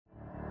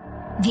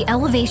The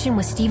Elevation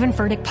with Stephen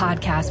Furtick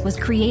podcast was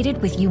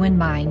created with you in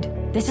mind.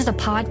 This is a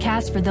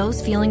podcast for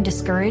those feeling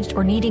discouraged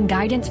or needing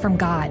guidance from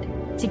God.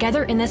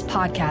 Together in this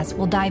podcast,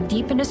 we'll dive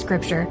deep into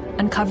Scripture,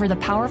 uncover the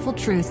powerful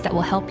truths that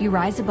will help you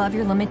rise above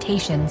your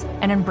limitations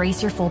and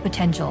embrace your full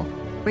potential.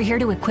 We're here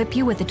to equip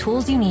you with the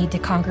tools you need to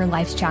conquer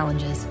life's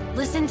challenges.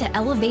 Listen to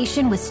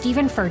Elevation with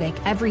Stephen Furtick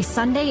every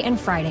Sunday and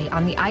Friday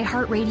on the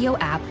iHeartRadio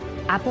app,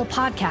 Apple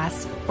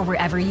Podcasts, or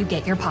wherever you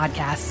get your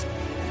podcasts.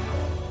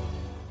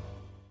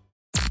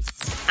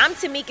 I'm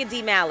Tamika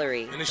D.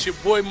 Mallory. And it's your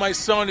boy, my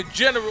son, the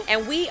General.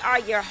 And we are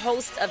your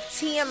hosts of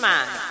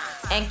TMI.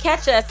 And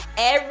catch us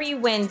every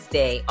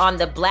Wednesday on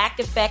the Black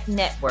Effect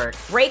Network,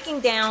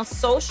 breaking down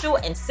social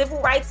and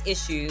civil rights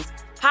issues,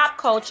 pop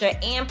culture,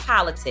 and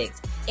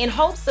politics in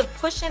hopes of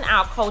pushing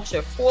our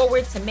culture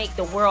forward to make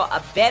the world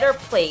a better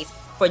place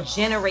for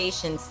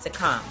generations to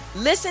come.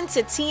 Listen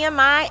to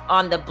TMI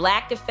on the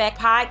Black Effect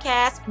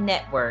Podcast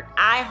Network,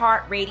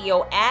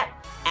 iHeartRadio app,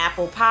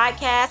 Apple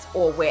Podcasts,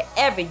 or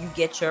wherever you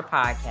get your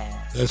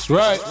podcasts. That's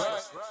right.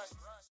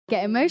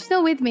 Get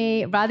emotional with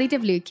me, Radhi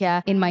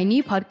Devlukia, in my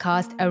new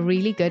podcast, A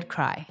Really Good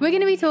Cry. We're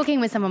going to be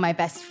talking with some of my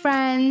best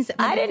friends.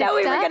 I didn't know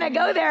we were going to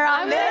go there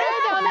on this.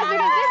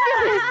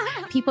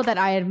 People that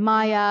I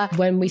admire.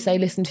 When we say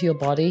listen to your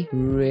body,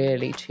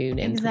 really tune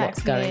into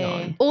what's going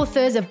on.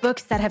 Authors of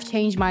books that have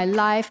changed my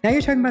life. Now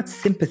you're talking about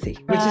sympathy,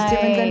 which is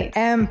different than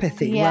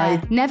empathy,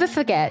 right? Never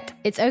forget,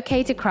 it's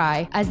okay to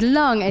cry as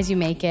long as you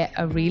make it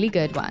a really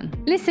good one.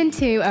 Listen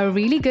to A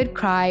Really Good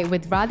Cry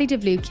with Radhi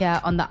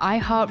Devlukia on the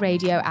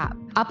iHeartRadio app,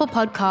 Apple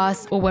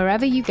Podcasts, or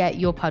wherever you get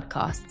your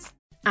podcasts.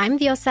 I'm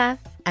Diosa.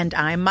 And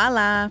I'm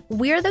Mala.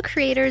 We're the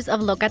creators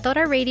of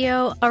Locatora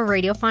Radio, a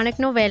radiophonic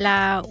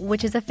novela,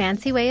 which is a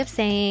fancy way of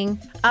saying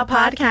a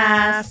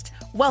podcast.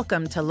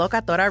 Welcome to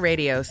Locatora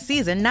Radio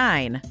Season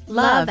 9.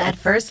 Love at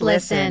First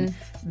Listen.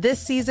 This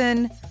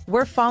season,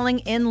 we're falling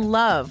in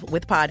love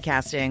with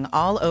podcasting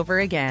all over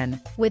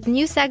again. With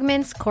new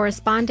segments,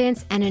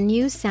 correspondence, and a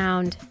new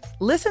sound.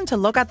 Listen to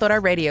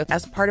Locatora Radio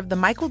as part of the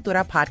My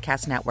Cultura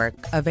Podcast Network,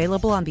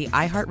 available on the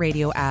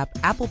iHeartRadio app,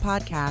 Apple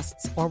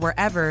Podcasts, or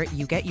wherever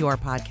you get your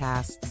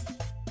podcasts.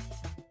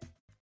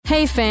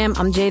 Hey fam,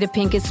 I'm Jada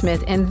Pinkett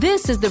Smith, and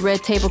this is the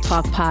Red Table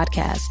Talk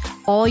podcast.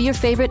 All your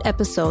favorite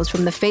episodes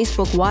from the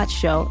Facebook Watch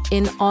Show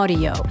in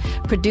audio,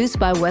 produced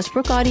by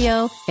Westbrook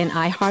Audio and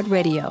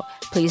iHeartRadio.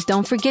 Please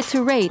don't forget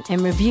to rate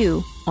and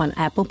review on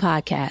Apple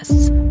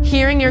Podcasts.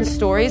 Hearing your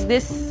stories,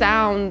 this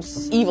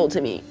sounds evil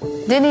to me.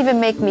 Didn't even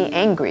make me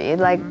angry.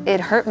 It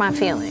hurt my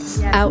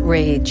feelings. Yeah.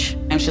 Outrage.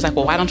 And she's like,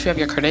 well, why don't you have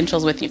your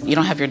credentials with you? You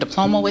don't have your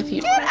diploma with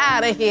you? Get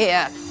out of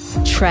here.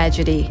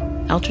 Tragedy.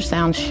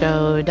 Ultrasound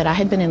showed that I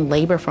had been in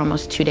labor for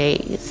almost 2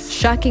 days.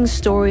 Shocking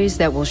stories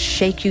that will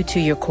shake you to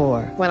your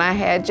core. When I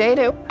had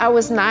Jada, I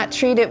was not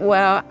treated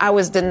well. I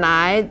was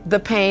denied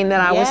the pain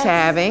that I was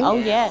having. Oh,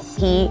 yes.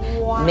 He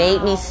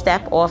made me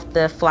step off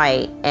the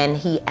flight, and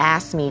he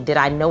asked me, did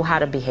I know how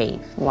to behave?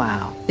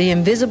 Wow. The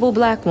invisible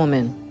black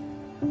woman.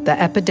 The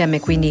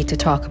epidemic we need to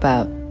talk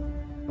about.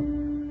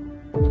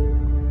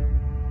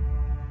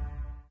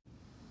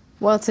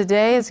 Well,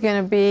 today is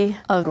going to be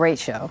a great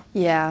show.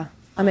 Yeah,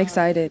 I'm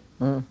excited.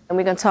 And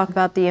we're going to talk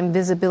about the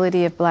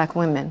invisibility of black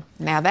women.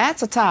 Now,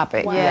 that's a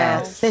topic. Wow.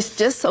 Yes. It's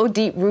just so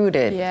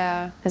deep-rooted.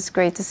 Yeah. It's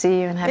great to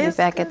see you and have you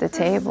back at the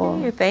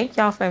table. Thank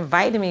y'all for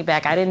inviting me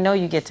back. I didn't know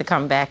you get to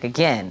come back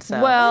again.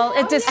 So. Well,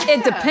 it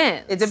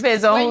depends. It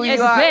depends on who you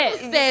are.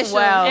 Special.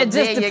 Well, it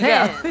just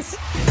depends.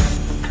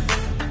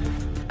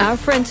 Our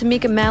friend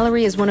Tamika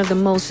Mallory is one of the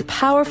most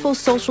powerful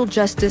social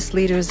justice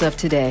leaders of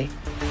today.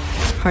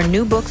 Her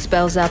new book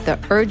spells out the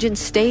urgent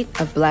state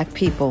of black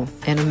people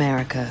in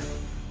America.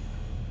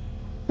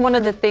 One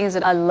of the things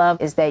that I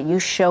love is that you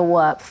show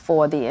up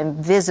for the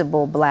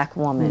invisible black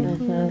woman.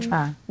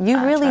 Mm-hmm. You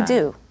really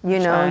do. You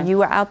know, you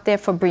were out there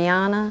for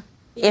Breonna.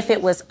 If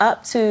it was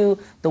up to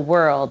the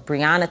world,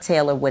 Breonna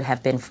Taylor would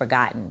have been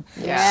forgotten.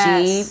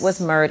 Yes. She was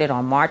murdered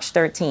on March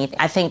 13th.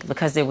 I think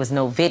because there was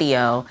no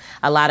video,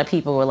 a lot of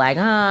people were like,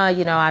 I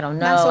don't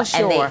know. Not so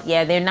sure.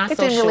 And they're not so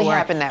sure. It didn't really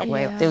happen that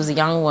way. There was a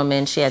young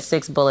woman. She had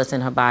 6 bullets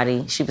in her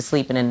body. She was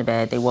sleeping in the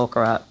bed. They woke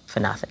her up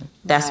for nothing.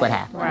 That's what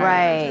happened.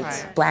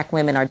 Right. Black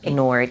women are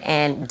ignored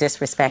and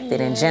disrespected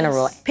in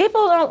general.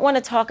 People don't want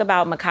to talk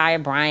about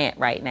Ma'Khia Bryant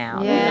right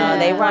now. Yeah.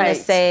 They want to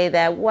say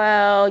that,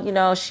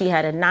 she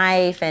had a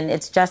knife and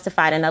it's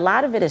justified. And a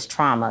lot of it is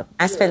trauma.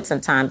 I spent some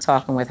time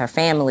talking with her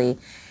family,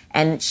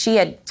 and she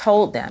had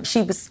told them.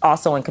 She was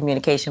also in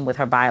communication with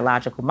her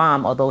biological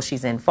mom, although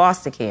she's in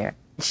foster care.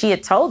 She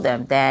had told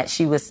them that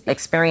she was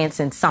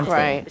experiencing something.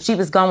 Right. She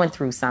was going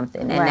through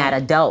something, and that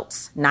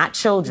adults, not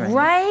children,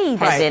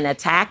 had been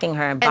attacking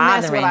her and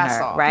bothering her.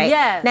 Saw. Right?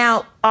 Yes.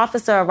 Now,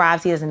 officer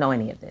arrives, he doesn't know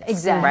any of this.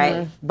 Exactly.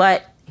 Right?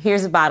 But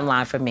here's the bottom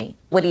line for me.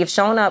 Would he have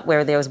shown up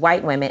where there was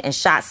white women and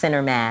shot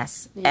center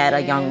mass at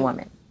a young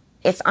woman?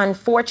 It's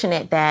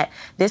unfortunate that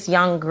this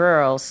young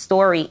girl's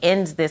story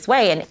ends this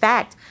way. In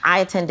fact, I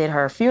attended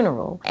her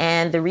funeral.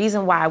 And the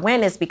reason why I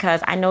went is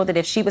because I know that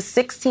if she was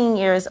 16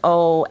 years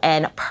old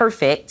and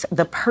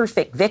the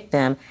perfect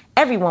victim,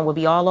 everyone would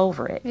be all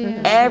over it.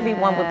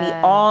 Everyone would be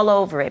all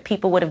over it.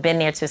 People would have been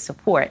there to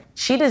support.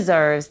 She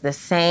deserves the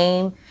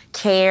same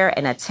care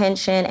and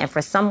attention, and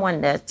for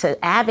someone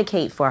to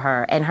advocate for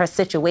her and her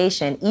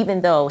situation,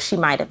 even though she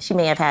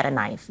may have had a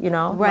knife, you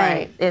know?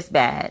 Right. It's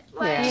bad.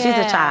 She's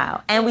a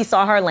child. And we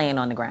saw her laying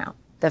on the ground.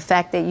 The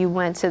fact that you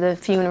went to the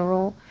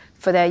funeral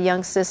for that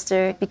young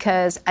sister,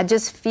 because I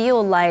just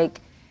feel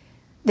like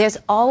there's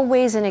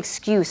always an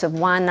excuse of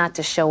why not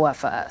to show up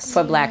for us.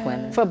 For Black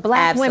women. For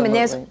Black women,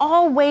 there's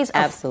always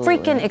a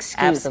freaking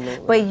excuse.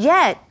 But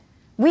yet,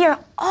 we are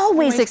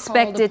always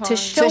expected to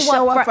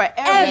show up for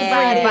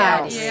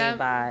everybody.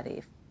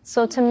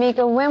 So,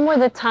 Tamika, when were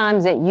the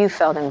times that you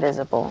felt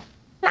invisible?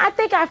 I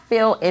think I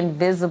feel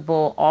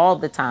invisible all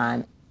the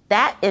time.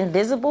 That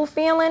invisible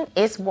feeling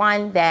is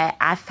one that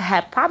I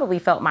have probably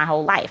felt my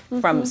whole life,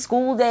 from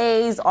school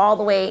days all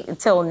the way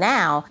until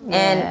now.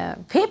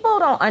 And people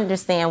don't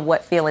understand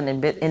what feeling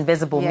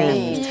invisible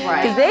means.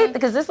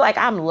 Because it's like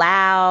I'm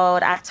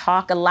loud, I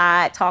talk a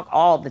lot, talk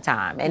all the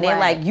time. And they're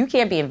like, you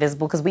can't be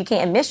invisible because we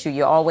can't miss you.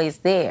 You're always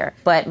there.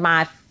 But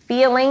my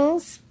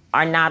feelings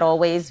are not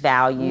always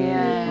valued.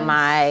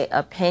 My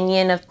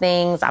opinion of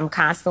things, I'm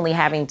constantly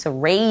having to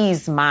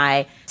raise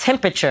my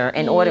temperature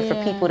in order for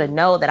people to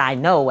know that I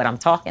know what I'm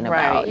talking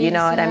about. You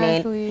know what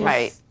I mean?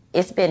 Right.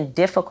 It's been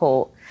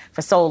difficult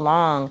for so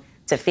long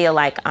to feel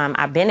like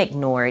I've been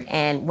ignored.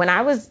 And when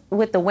I was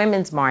with the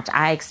Women's March,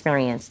 I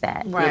experienced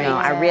that. You know,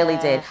 I really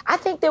did. I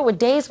think there were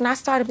days when I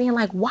started being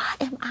like, why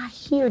am I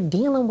here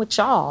dealing with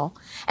y'all?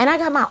 And I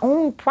got my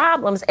own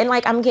problems. And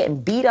like, I'm getting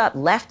beat up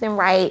left and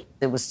right.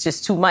 It was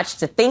just too much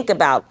to think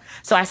about.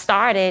 So I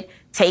started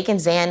taking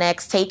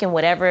Xanax, taking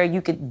whatever you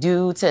could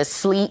do to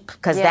sleep,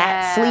 because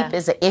that sleep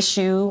is an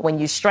issue when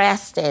you're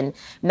stressed and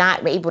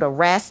not able to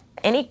rest.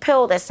 Any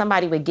pill that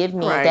somebody would give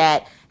me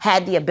that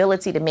had the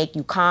ability to make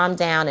you calm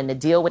down and to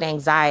deal with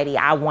anxiety,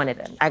 I wanted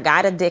them. I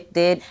got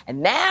addicted,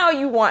 and now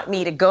you want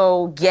me to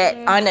go get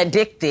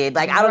unaddicted.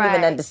 Like, I don't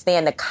even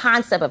understand the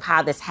concept of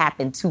how this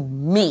happened to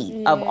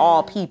me, of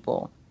all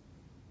people.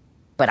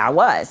 But I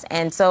was.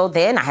 And so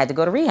then I had to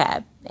go to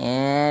rehab.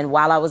 And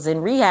while I was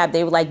in rehab,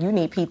 they were like, you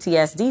need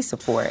PTSD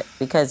support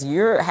because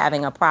you're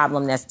having a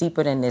problem that's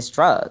deeper than this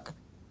drug.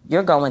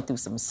 You're going through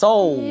some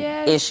soul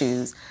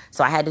issues.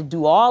 So I had to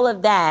do all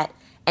of that.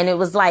 And it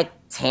was like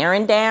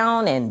tearing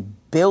down and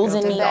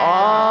building me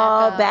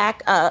all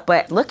back up.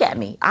 But look at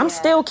me. I'm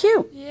still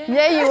cute.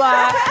 Yeah, you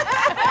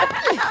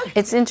are.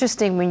 It's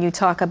interesting when you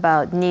talk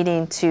about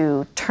needing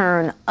to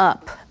turn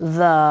up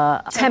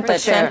the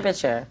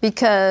temperature.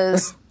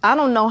 Because I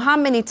don't know how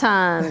many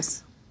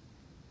times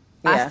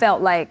I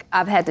felt like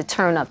I've had to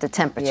turn up the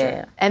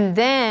temperature. And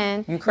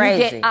then you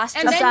get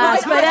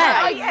ostracized for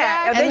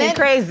that. And then you're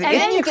crazy. And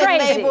then you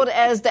get labeled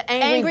as the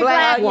angry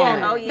black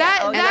woman.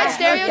 That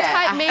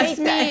stereotype makes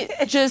me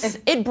just,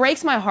 it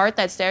breaks my heart,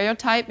 that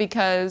stereotype,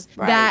 because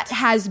that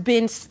has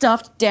been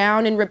stuffed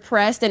down and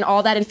repressed and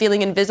all that and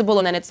feeling invisible.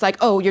 And then it's like,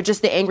 oh, you're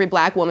just the angry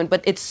black woman.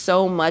 But it's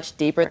so much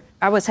deeper.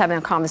 I was having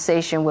a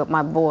conversation with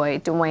my boy,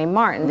 Dwayne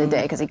Martin,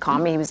 today, because he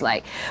called me. He was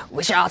like,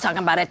 what y'all talking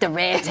about at the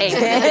red table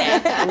today?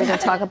 And we're going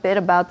to talk a bit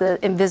about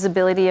the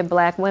invisibility of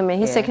black women.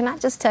 He said, can I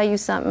just tell you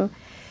something?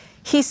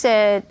 He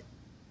said,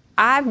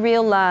 I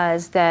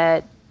realized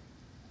that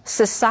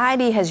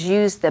society has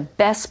used the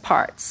best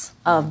parts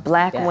of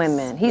black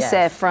women. He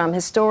said, from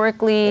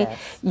historically,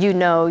 you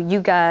know,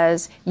 you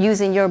guys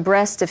using your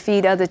breasts to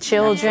feed other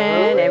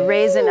children and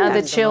raising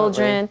other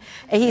children.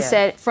 And he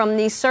said, from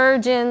these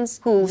surgeons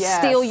who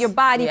steal your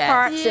body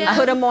parts and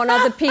put them on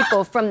other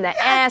people, from the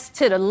ass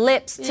to the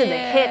lips to the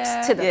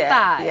hips to the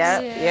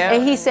thighs.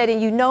 And he said,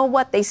 and you know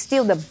what? They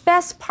steal the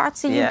best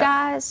parts of you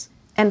guys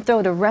and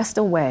throw the rest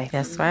away.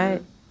 That's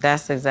right.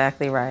 That's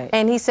exactly right.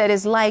 And he said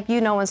it's like,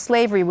 you know, in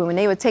slavery when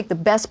they would take the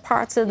best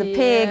parts of the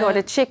pig or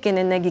the chicken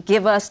and they could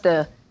give us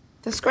the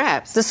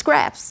scraps. The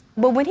scraps.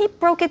 But when he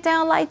broke it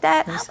down like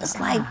that, I was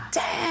like,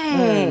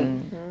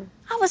 dang.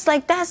 I was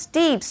like, that's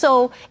deep.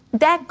 So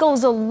that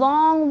goes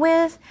along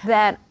with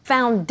that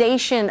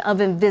foundation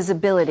of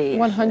invisibility.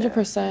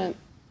 100%.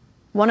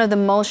 One of the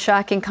most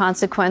shocking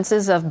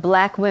consequences of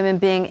black women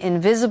being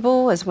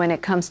invisible is when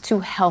it comes to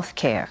health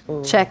care.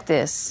 Check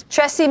this.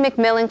 Tressie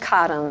McMillan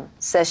Cottom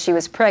says she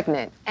was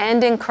pregnant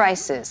and in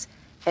crisis,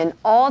 and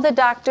all the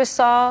doctor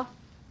saw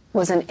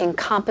was an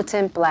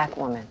incompetent black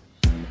woman.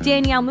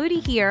 Danielle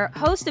Moody here,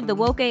 host of the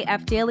Woke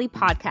AF Daily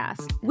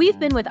podcast. We've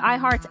been with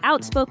iHeart's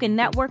Outspoken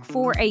Network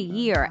for a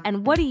year,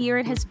 and what a year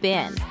it has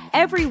been.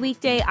 Every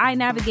weekday, I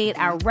navigate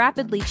our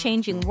rapidly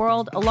changing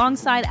world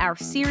alongside our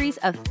series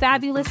of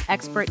fabulous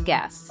expert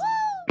guests.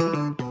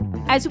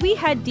 As we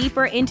head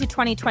deeper into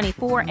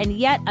 2024 and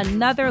yet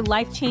another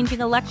life-changing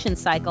election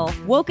cycle,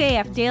 Woke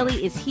AF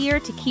Daily is here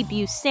to keep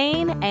you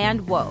sane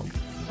and woke.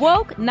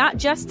 Woke not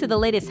just to the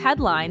latest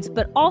headlines,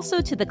 but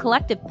also to the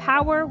collective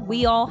power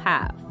we all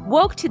have.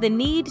 Woke to the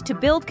need to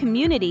build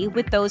community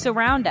with those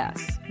around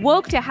us.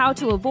 Woke to how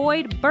to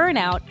avoid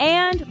burnout,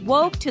 and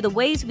woke to the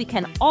ways we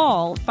can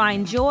all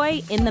find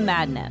joy in the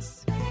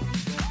madness.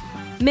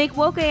 Make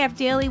Woke AF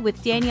Daily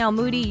with Danielle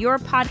Moody your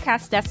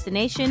podcast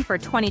destination for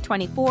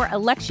 2024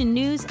 election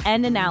news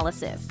and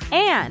analysis.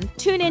 And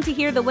tune in to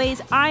hear the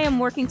ways I am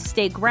working to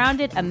stay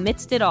grounded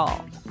amidst it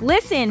all.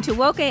 Listen to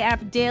Woke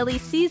AF Daily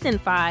Season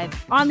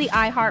 5 on the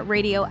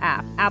iHeartRadio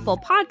app, Apple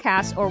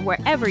Podcasts, or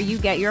wherever you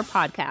get your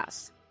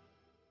podcasts.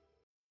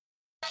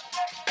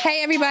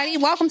 Hey, everybody.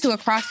 Welcome to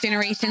Across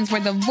Generations,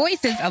 where the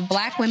voices of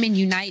Black women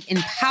unite in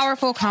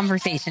powerful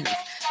conversations.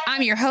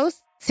 I'm your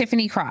host,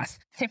 Tiffany Cross.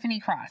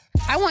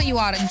 I want you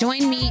all to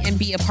join me and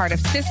be a part of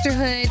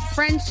sisterhood,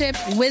 friendship,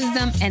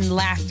 wisdom, and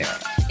laughter.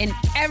 In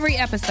every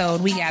episode,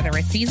 we gather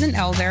a seasoned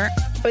elder.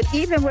 But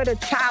even with a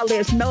child,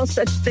 there's no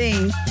such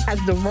thing as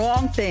the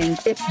wrong thing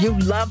if you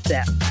love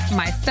them.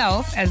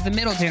 Myself as the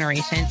middle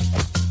generation.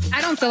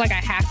 I don't feel like I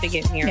have to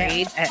get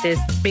married at this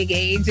big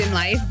age in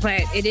life,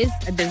 but it is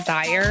a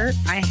desire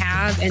I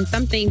have and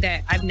something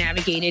that I've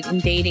navigated in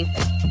dating.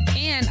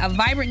 And a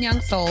vibrant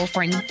young soul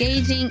for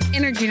engaging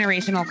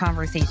intergenerational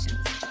conversations.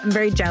 I'm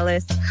very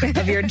jealous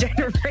of your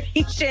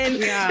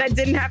generation that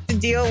didn't have to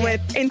deal with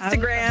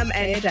Instagram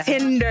and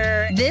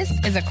Tinder. This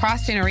is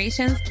Across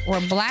Generations, where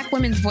Black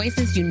women's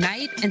voices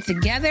unite, and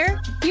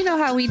together, you know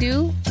how we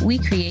do, we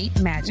create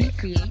magic.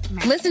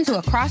 Listen to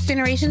Across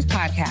Generations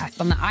podcast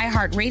on the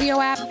iHeartRadio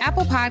app,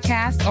 Apple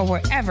Podcasts, or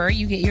wherever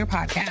you get your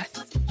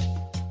podcasts.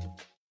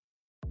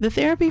 The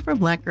Therapy for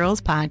Black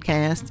Girls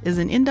podcast is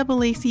an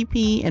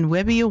NAACP and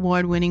Webby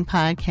Award-winning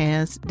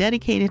podcast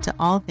dedicated to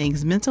all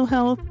things mental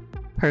health,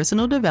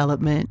 personal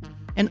development,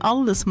 and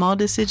all of the small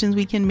decisions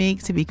we can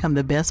make to become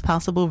the best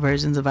possible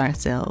versions of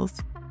ourselves.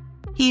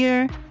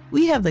 Here,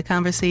 we have the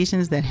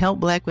conversations that help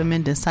Black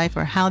women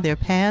decipher how their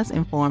past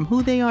inform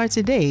who they are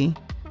today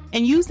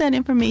and use that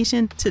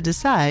information to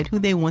decide who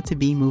they want to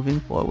be moving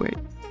forward.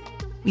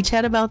 We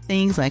chat about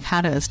things like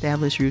how to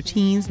establish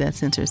routines that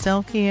center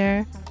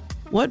self-care,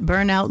 what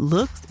burnout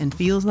looks and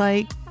feels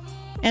like,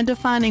 and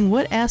defining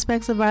what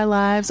aspects of our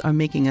lives are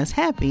making us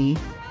happy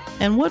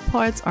and what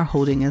parts are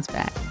holding us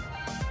back.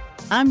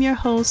 I'm your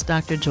host,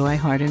 Dr. Joy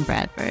Harden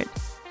Bradford,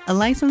 a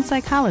licensed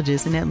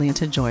psychologist in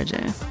Atlanta,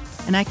 Georgia,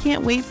 and I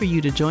can't wait for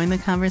you to join the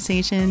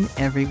conversation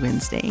every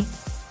Wednesday.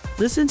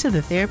 Listen to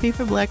the Therapy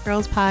for Black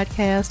Girls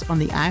podcast on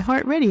the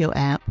iHeartRadio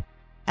app,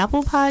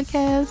 Apple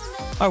Podcasts,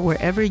 or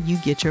wherever you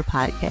get your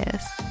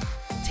podcasts.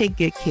 Take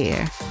good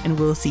care, and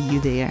we'll see you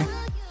there.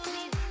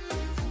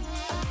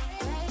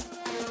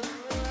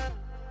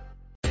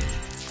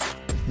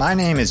 My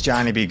name is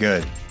Johnny B.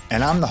 Good,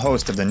 and I'm the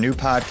host of the new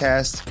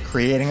podcast,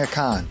 Creating a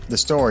Con, the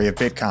story of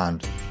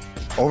Bitcon.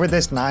 Over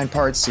this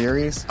 9-part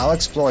series, I'll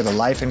explore the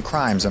life and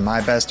crimes of my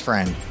best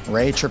friend,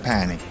 Ray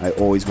Trapani. I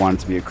always wanted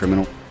to be a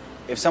criminal.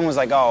 If someone's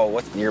like, oh,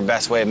 what's your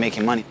best way of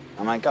making money?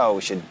 I'm like, oh,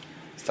 we should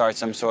start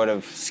some sort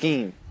of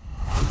scheme.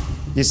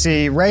 You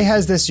see, Ray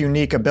has this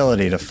unique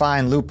ability to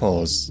find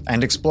loopholes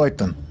and exploit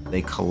them.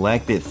 They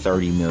collected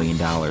 $30 million.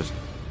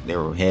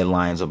 There were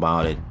headlines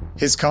about it.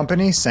 His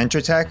company,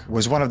 Centratech,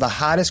 was one of the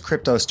hottest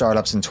crypto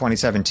startups in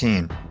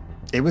 2017.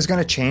 It was going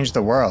to change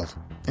the world,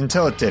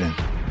 until it didn't.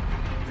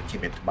 I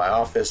came into my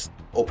office,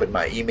 opened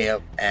my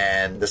email,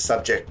 and the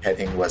subject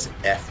heading was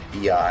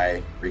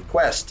FBI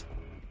request.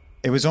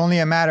 It was only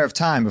a matter of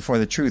time before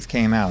the truth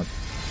came out.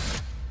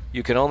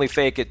 You can only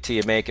fake it till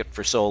you make it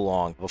for so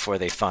long before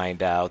they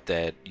find out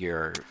that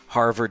your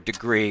Harvard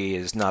degree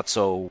is not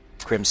so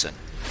crimson.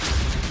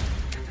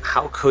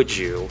 How could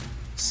you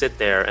sit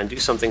there and do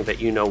something that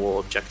you know will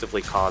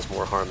objectively cause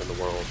more harm in the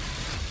world?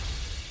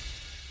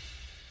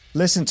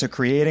 Listen to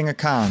Creating a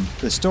Con,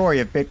 the story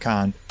of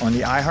Bitcon, on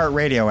the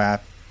iHeartRadio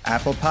app,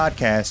 Apple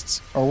Podcasts,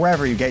 or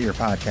wherever you get your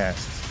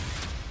podcasts.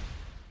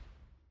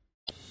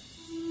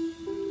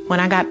 When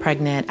I got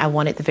pregnant, I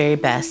wanted the very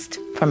best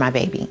for my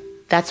baby.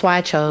 That's why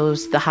I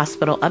chose the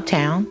hospital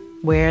uptown,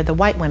 where the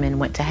white women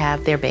went to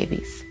have their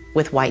babies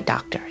with white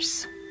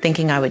doctors,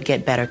 thinking I would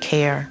get better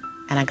care,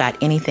 and I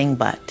got anything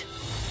but.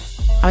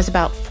 I was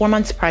about 4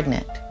 months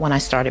pregnant when I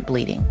started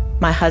bleeding.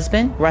 My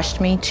husband rushed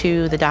me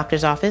to the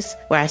doctor's office,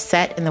 where I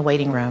sat in the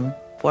waiting room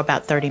for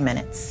about 30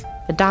 minutes.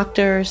 The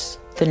doctors,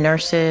 the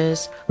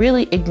nurses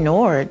really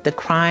ignored the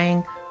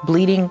crying,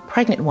 bleeding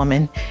pregnant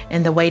woman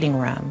in the waiting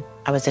room.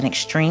 I was in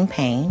extreme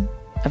pain.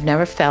 I've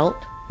never felt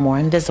more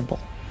invisible.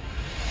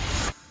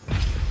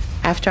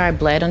 After I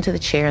bled onto the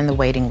chair in the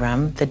waiting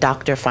room, the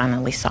doctor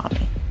finally saw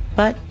me.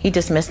 But he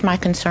dismissed my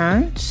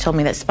concerns, told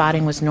me that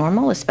spotting was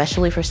normal,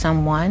 especially for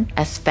someone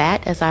as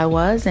fat as I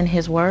was, in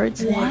his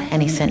words,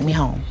 and he sent me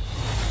home.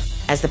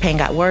 As the pain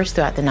got worse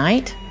throughout the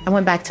night, I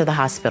went back to the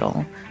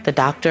hospital. The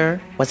doctor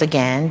was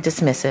again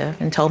dismissive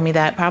and told me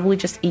that I'd probably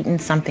just eaten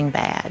something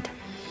bad.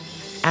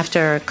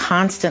 After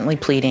constantly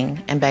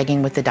pleading and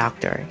begging with the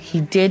doctor,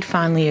 he did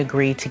finally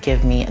agree to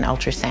give me an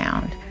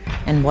ultrasound.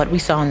 And what we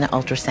saw in the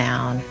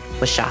ultrasound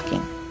was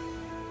shocking.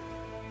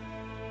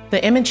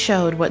 The image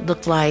showed what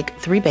looked like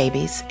 3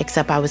 babies,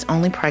 except I was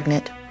only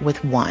pregnant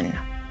with 1.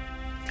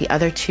 The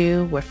other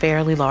 2 were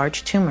fairly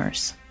large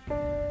tumors.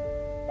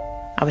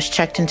 I was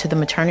checked into the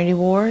maternity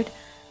ward,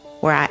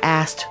 where I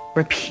asked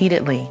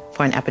repeatedly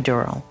for an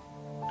epidural.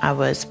 I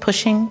was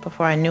pushing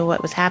before I knew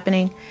what was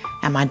happening,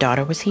 and my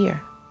daughter was here.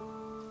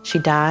 She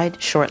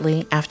died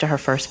shortly after her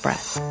first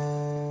breath.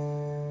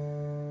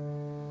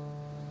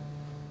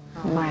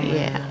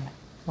 Yeah.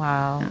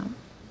 Wow.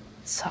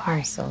 Sorry.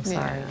 I'm so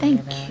sorry.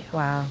 Thank you.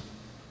 Wow.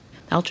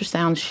 The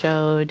ultrasound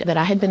showed that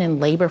I had been in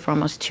labor for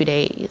almost 2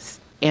 days,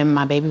 and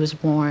my baby was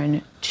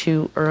born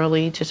too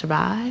early to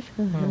survive.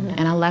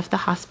 And I left the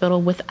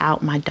hospital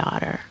without my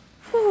daughter.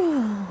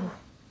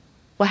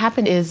 What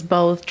happened is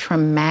both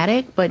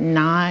traumatic but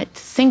not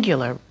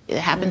singular. It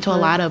happened to a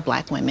lot of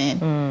Black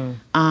women,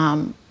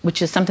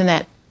 which is something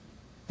that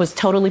was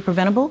totally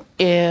preventable.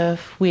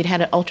 If we'd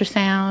had an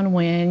ultrasound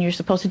when you're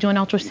supposed to do an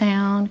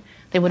ultrasound,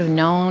 they would have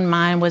known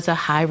mine was a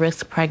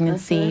high-risk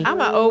pregnancy. I'm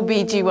an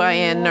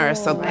OBGYN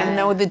nurse, so I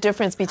know the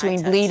difference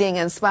between bleeding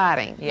and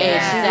spotting.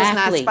 Yeah. She was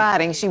not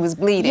spotting, she was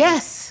bleeding.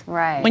 Yes.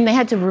 Right. When they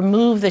had to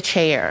remove the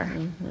chair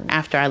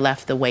after I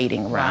left the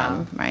waiting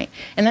room, right?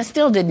 And that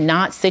still did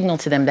not signal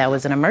to them that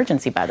was an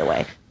emergency, by the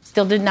way.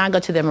 Still did not go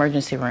to the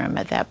emergency room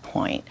at that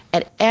point.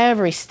 At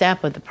every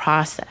step of the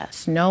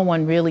process, no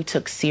one really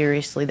took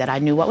seriously that I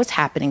knew what was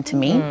happening to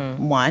me,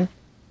 one,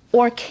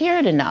 or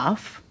cared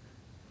enough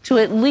to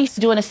at least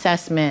do an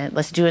assessment,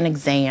 let's do an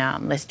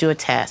exam, let's do a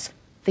test.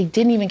 They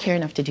didn't even care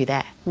enough to do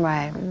that.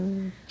 Right.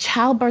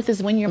 Childbirth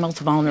is when you're most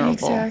vulnerable.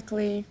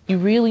 Exactly. You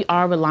really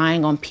are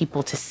relying on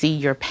people to see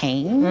your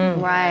pain.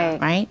 Right.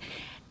 Right?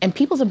 And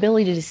people's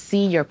ability to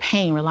see your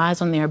pain relies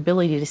on their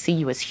ability to see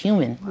you as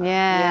human. Yeah.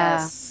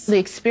 Yes. The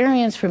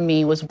experience for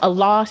me was a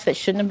loss that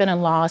shouldn't have been a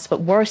loss, but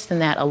worse than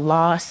that, a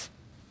loss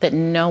that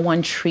no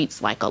one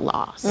treats like a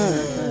loss.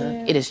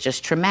 It is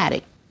just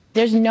traumatic.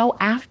 There's no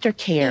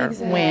aftercare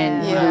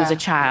when you lose a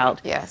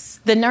child. Yes.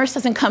 The nurse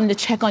doesn't come to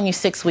check on you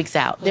 6 weeks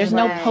out. There's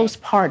no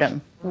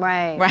postpartum.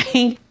 Right.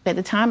 Right? At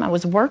the time I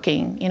was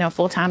working,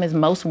 full-time as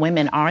most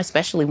women are,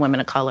 especially women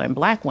of color and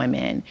Black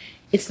women,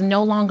 it's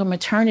no longer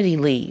maternity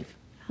leave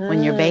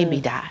when your baby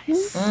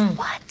dies.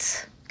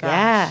 What?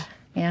 Yeah,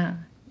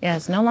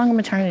 it's no longer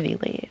maternity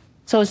leave.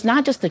 So it's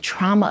not just the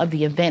trauma of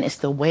the event, it's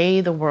the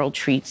way the world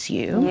treats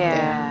you.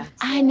 Yeah.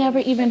 I never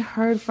even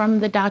heard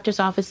from the doctor's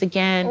office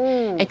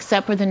again,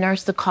 except for the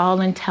nurse to call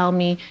and tell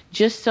me,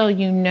 just so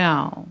you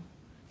know,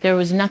 there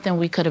was nothing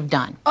we could have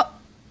done.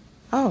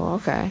 Oh,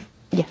 okay.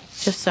 Yeah,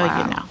 just so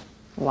you know.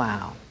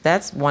 Wow.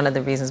 That's one of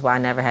the reasons why I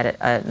never had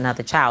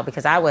another child,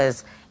 because I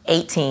was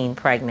 18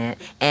 pregnant,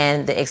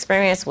 and the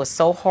experience was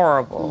so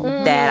horrible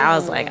that I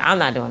was like, I'm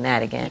not doing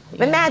that again.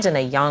 Imagine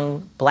a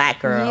young Black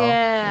girl,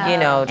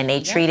 and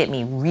they treated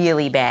me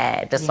really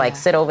bad. Just like,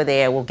 sit over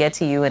there, we'll get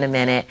to you in a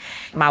minute.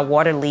 My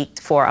water leaked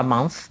for a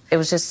month. It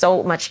was just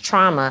so much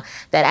trauma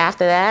that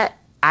after that,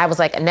 I was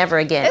like, never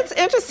again. It's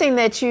interesting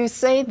that you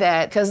say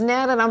that, because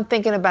now that I'm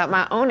thinking about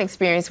my own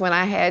experience when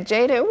I had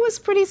Jada, it was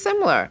pretty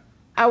similar.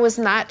 I was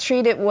not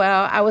treated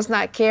well. I was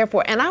not cared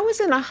for. And I was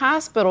in a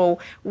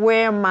hospital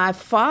where my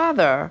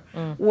father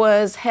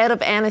was head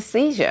of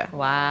anesthesia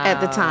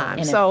at the time.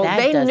 And so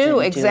they knew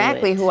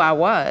exactly it. who I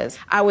was.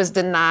 I was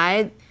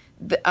denied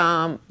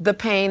the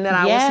pain that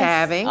I was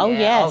having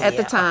at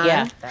the time.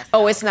 Yeah.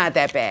 Oh, it's not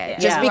that bad.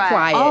 Just be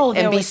quiet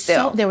and be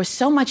still. There was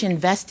so much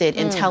invested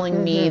in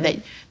telling me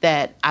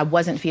that I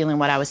wasn't feeling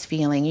what I was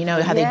feeling. You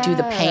know how they do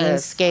the pain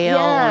scale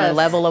on a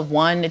level of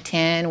 1 to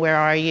 10, where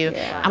are you?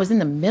 I was in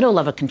the middle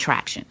of a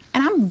contraction,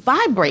 and I'm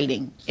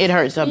vibrating. It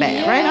hurt so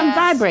bad, right? I'm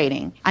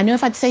vibrating. I knew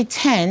if I'd say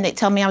 10, they'd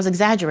tell me I was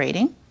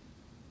exaggerating.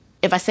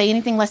 If I say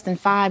anything less than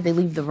 5, they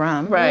leave the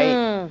room. Right.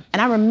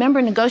 And I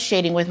remember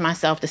negotiating with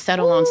myself to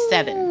settle on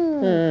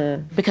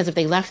 7. Because if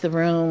they left the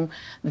room,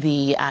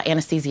 the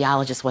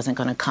anesthesiologist wasn't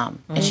going to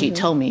come. And she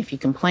told me, if you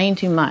complain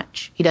too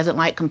much, he doesn't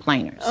like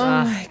complainers. Oh,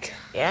 my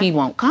God. He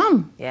won't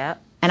come. Yeah.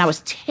 And I was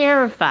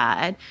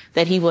terrified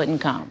that he wouldn't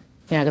come.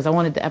 Yeah, because I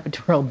wanted the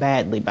epidural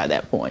badly by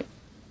that point.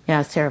 Yeah, I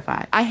was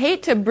terrified. I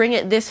hate to bring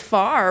it this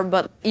far,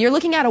 but you're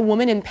looking at a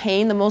woman in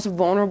pain, the most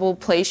vulnerable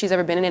place she's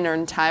ever been in her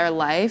entire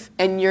life,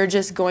 and you're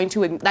just going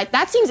to,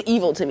 that seems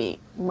evil to me.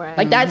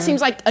 Right. That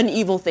seems like an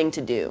evil thing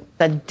to do.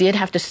 I did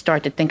have to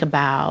start to think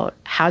about,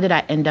 how did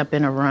I end up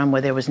in a room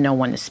where there was no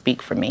one to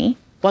speak for me?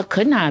 What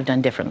couldn't I have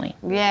done differently?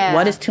 Yeah.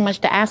 What is too much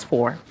to ask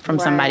for from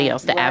somebody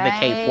else to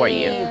advocate for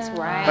you?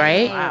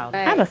 Right? Wow. I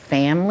have a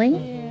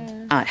family,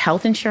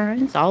 health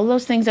insurance, all of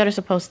those things that are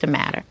supposed to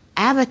matter.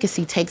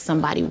 Advocacy takes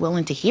somebody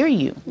willing to hear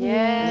you.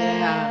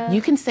 Yeah.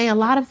 You can say a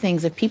lot of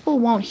things. If people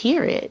won't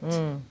hear it,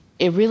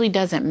 it really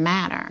doesn't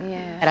matter.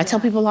 And I tell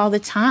people all the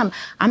time,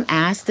 I'm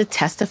asked to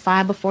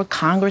testify before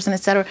Congress and et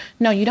cetera.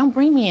 No, you don't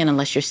bring me in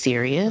unless you're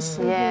serious.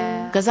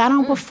 Because I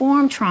don't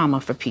perform trauma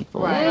for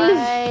people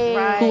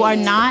who are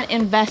not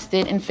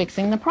invested in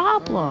fixing the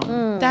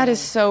problem. That is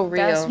so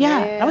real.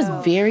 I was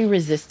very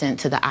resistant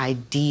to the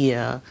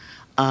idea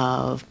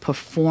of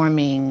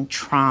performing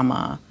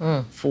trauma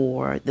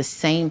for the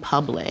same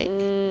public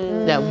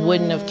that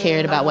wouldn't have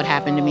cared about what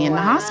happened to me in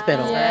the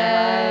hospital.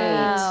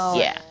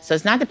 Yeah. So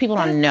it's not that people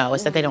don't know,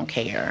 it's that they don't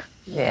care.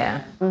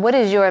 Yeah. What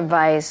is your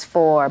advice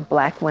for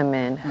Black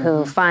women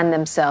who find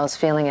themselves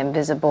feeling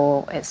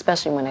invisible,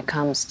 especially when it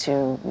comes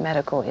to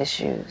medical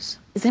issues?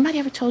 Has anybody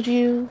ever told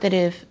you that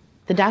if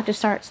the doctor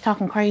starts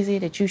talking crazy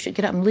that you should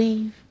get up and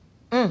leave?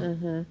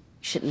 You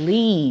should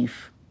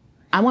leave.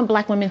 I want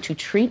Black women to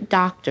treat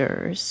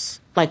doctors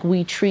like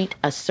we treat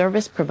a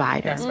service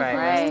provider. That's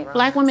right.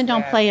 Black women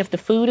don't play if the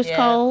food is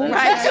cold.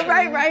 Right.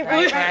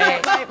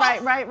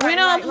 We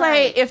don't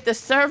play if the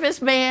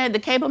service man, the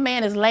cable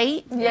man is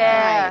late.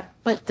 Yeah. Right.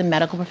 But the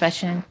medical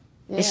profession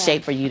is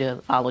shaped for you to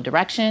follow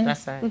directions,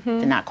 That's right.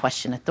 to not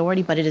question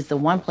authority, but it is the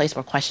one place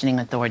where questioning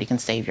authority can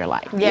save your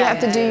life. You have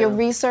to do your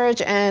research,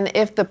 and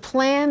if the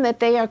plan that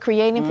they are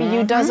creating for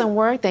you doesn't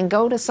work, then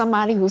go to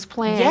somebody whose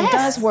plan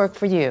does work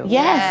for you.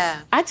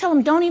 Yes. I tell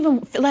them, don't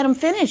even let them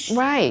finish.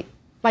 Right.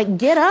 Like,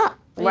 get up.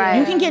 Right.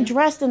 You can get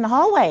dressed in the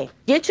hallway.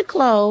 Get your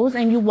clothes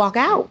and you walk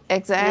out.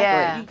 Exactly.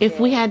 Yeah. If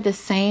we had the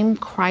same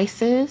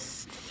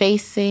crisis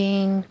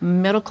facing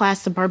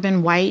middle-class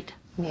suburban white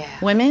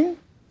women,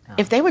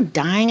 if they were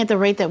dying at the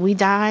rate that we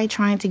die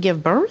trying to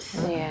give birth,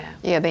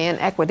 Yeah, the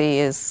inequity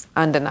is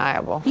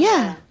undeniable.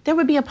 there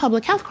would be a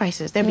public health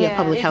crisis. There'd be a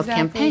public health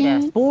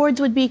campaign.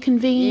 Boards would be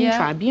convened,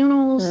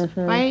 tribunals,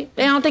 right?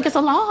 They don't think it's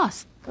a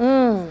loss.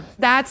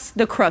 That's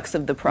the crux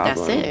of the problem.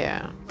 That's it.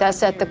 Yeah.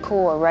 That's at the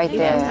core right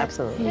there.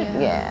 Absolutely.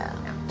 Yeah.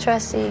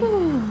 Tressie,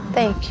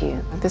 thank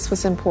you. This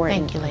was important.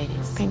 Thank you,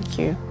 ladies. Thank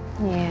you.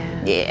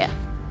 Yeah.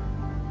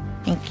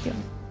 Thank you.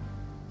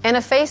 In a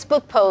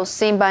Facebook post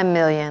seen by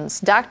millions,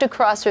 Dr.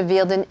 Cross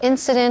revealed an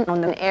incident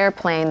on an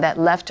airplane that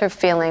left her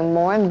feeling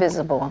more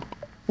invisible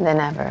than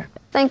ever.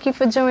 Thank you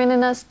for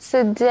joining us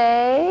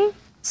today.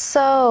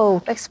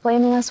 So,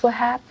 explain to us what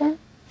happened.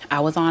 I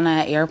was on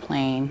an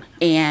airplane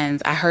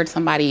and I heard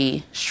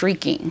somebody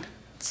shrieking.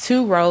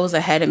 2 rows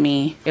ahead of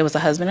me, it was a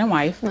husband and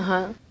wife,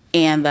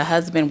 and the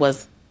husband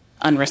was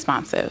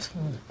unresponsive.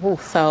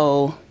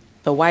 So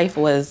the wife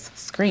was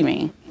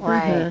screaming.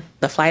 Right.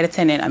 The flight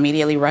attendant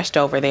immediately rushed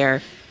over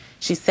there.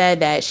 She said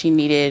that she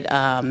needed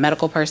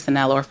medical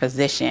personnel or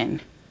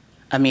physician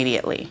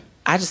immediately.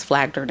 I just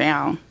flagged her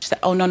down. She said,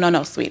 oh,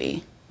 no,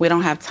 sweetie. We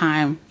don't have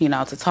time,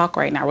 to talk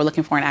right now. We're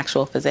looking for an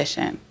actual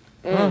physician.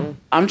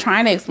 I'm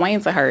trying to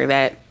explain to her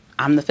that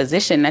I'm the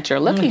physician that you're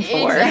looking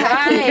for.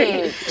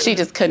 Exactly. She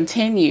just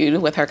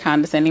continued with her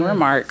condescending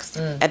remarks.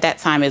 At that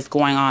time, it's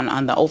going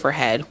on the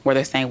overhead where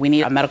they're saying, we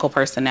need a medical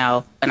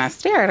personnel. And I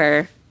stare at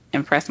her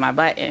and press my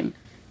button.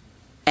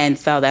 And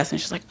so that's when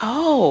she's like,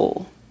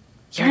 oh,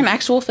 you're an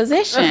actual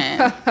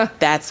physician.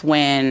 That's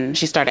when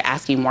she started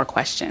asking more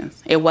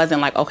questions. It wasn't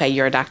like, okay,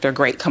 you're a doctor,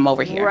 great, come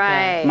over here.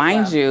 Right.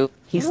 Mind you,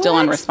 he's still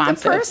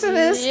unresponsive. The person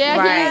is Still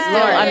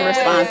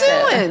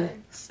unresponsive.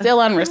 Still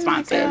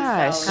unresponsive.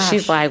 Gosh.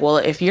 She's like, well,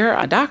 if you're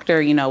a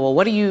doctor, well,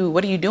 what are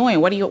you doing?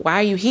 Why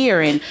are you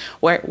here? And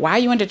why are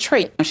you in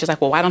Detroit? And she's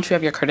like, well, why don't you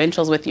have your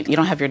credentials with you? You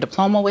don't have your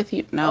diploma with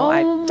you? No,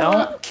 I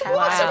don't. What's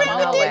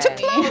around with your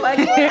diploma?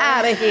 Get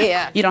out of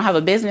here. You don't have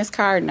a business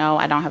card? No,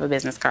 I don't have a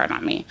business card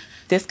on me.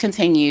 This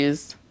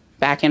continues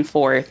back and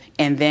forth.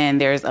 And then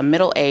there's a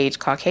middle-aged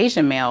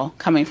Caucasian male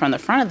coming from the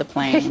front of the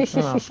plane.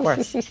 Of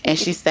course. And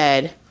she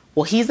said,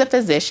 well, he's a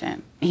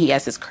physician. And he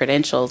has his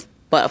credentials.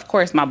 But, of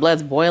course, my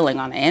blood's boiling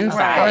on the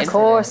inside. Of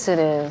course it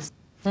is.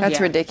 That's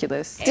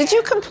ridiculous. Did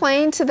you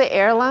complain to the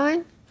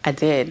airline? I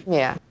did.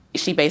 Yeah.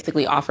 She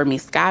basically offered me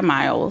Sky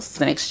Miles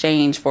in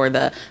exchange for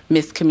the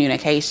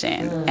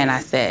miscommunication. And I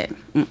said,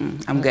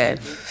 I'm good.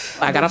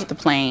 I got off the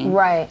plane.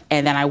 Right.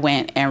 And then I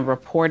went and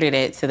reported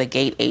it to the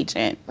gate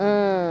agent.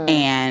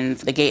 And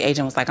the gate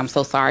agent was like, I'm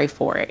so sorry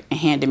for it, and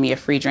handed me a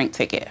free drink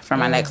ticket for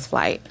my next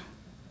flight.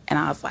 And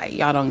I was like,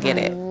 y'all don't get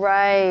it.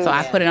 Right. So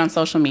I put it on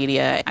social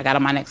media. I got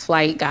on my next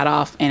flight, got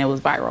off, and it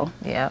was viral.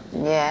 Yep.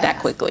 Yeah. That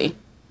quickly.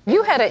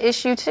 You had an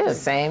issue too. The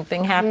same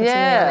thing happened to me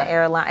on the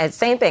airline.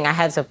 Same thing. I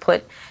had to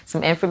put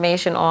some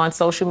information on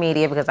social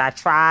media because I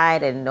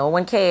tried and no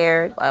one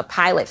cared. A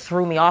pilot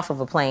threw me off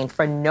of a plane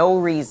for no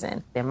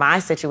reason. In my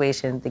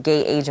situation, the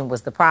gate agent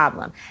was the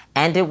problem.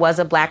 And it was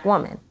a Black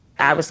woman.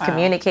 I was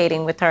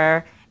communicating with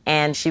her,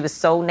 and she was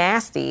so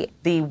nasty.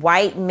 The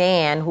white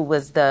man who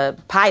was the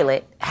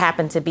pilot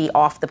happened to be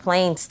off the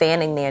plane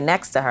standing there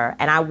next to her.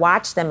 And I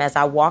watched them as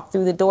I walked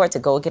through the door to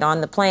go get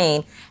on the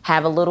plane,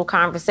 have a little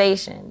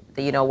conversation.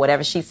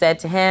 Whatever she said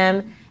to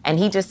him. And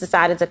he just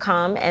decided to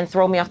come and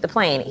throw me off the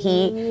plane.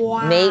 He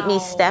made me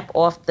step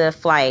off the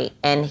flight,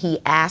 and he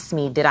asked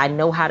me, did I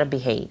know how to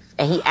behave?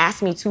 And he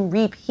asked me to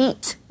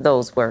repeat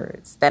those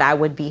words, that I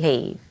would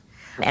behave.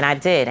 And I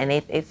did, and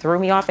it threw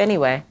me off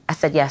anyway. I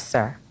said, yes,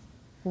 sir.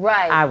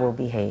 Right. I will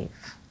behave.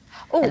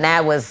 Ooh. And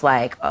that was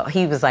like,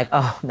 he was like,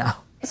 oh, no.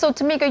 So,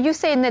 Tamika, you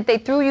saying that they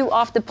threw you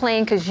off the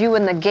plane because you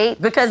and the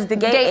gate... Because the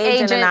gate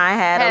agent and I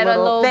had a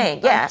little thing.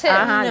 Yeah. Tiff.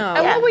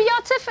 And what were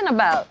y'all tiffing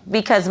about?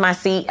 Because my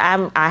seat,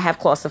 I have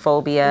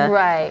claustrophobia.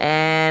 Right.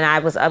 And I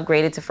was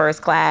upgraded to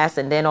first class,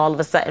 and then all of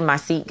a sudden my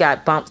seat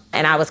got bumped,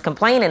 and I was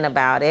complaining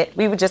about it.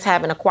 We were just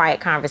having a quiet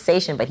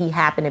conversation, but he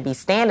happened to be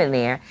standing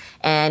there,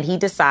 and he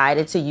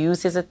decided to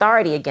use his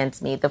authority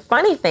against me. The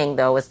funny thing,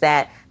 though, is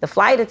that the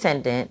flight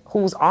attendant,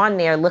 who's on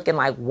there looking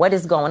like, what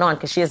is going on,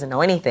 because she doesn't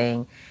know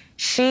anything,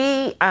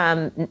 she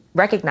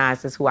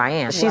recognizes who I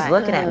am. She's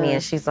looking at me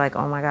and she's like,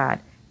 oh my God.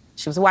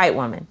 She was a white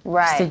woman.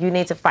 Right. She said, you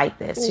need to fight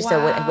this. She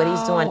said, what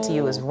he's doing to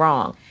you is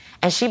wrong.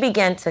 And she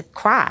began to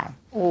cry.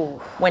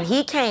 Ooh. When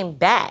he came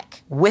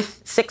back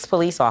with 6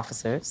 police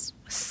officers,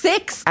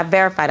 6? I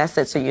verified. I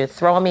said, so you're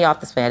throwing me off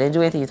the span. I didn't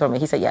do anything. You throw me.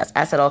 He said, yes.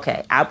 I said,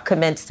 okay. I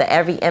commenced to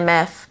every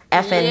MF,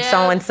 effing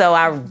so-and-so.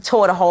 I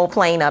tore the whole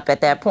plane up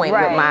at that point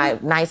with my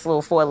nice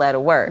little 4-letter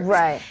words.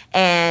 Right.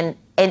 And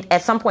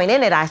at some point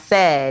in it, I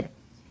said,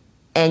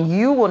 and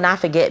you will not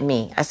forget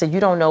me. I said,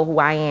 you don't know who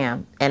I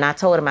am. And I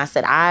told him, I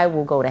said, I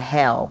will go to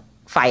hell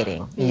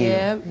fighting you.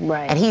 Yeah,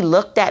 right. And he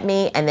looked at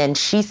me, and then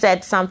she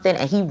said something,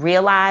 and he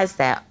realized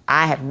that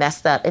I have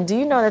messed up. And do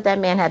you know that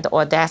man had the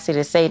audacity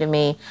to say to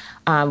me,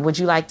 would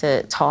you like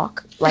to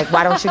talk? Like,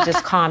 why don't you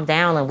just calm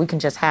down and we can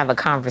just have a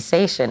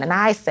conversation? And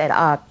I said,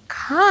 a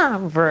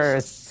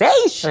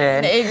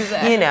conversation?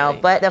 Exactly. You know,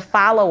 but the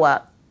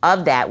follow-up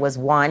of that was,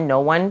 one,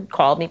 no one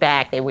called me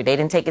back. They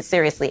didn't take it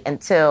seriously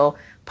until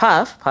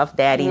Puff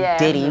Daddy,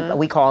 Diddy,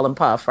 we call him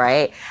Puff,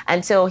 right?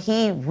 Until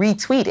he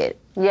retweeted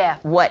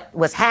what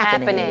was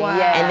happening. Wow.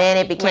 And then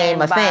it became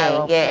Went a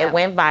viral. thing. It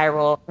went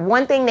viral.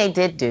 One thing they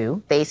did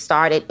do, they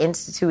started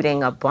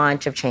instituting a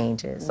bunch of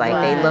changes. Like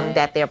they looked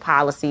at their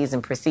policies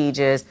and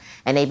procedures,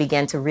 and they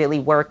began to really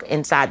work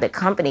inside the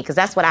company, because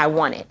that's what I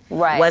wanted.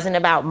 Right. It wasn't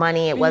about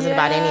money. It wasn't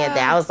about any of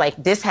that. I was like,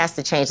 this has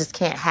to change. This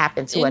can't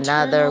happen to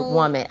another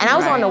woman. And I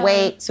was on the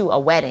way to a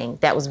wedding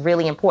that was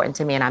really important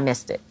to me, and I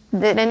missed it.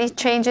 Did any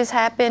changes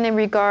happen in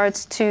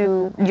regards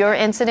to your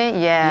incident?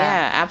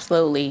 Yeah,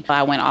 absolutely.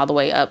 I went all the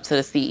way up to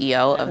the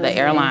CEO of the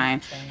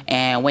airline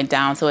and went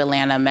down to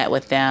Atlanta, met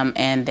with them,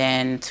 and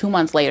then 2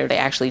 months later, they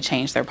actually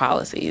changed their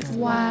policies.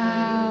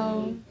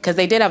 Wow. Because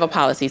they did have a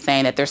policy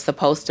saying that they're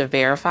supposed to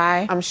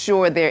verify. I'm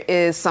sure there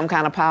is some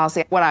kind of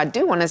policy. What I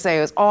do want to say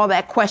is all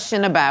that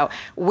question about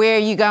where are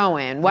you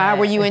going? Why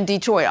were you in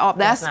Detroit? Oh,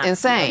 that's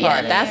insane.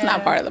 Yeah, that's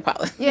not part of the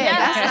policy. Yeah,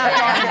 that's not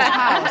part of the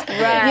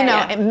policy. Right. You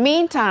know, in the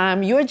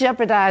meantime, you're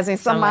jeopardizing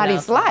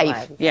somebody's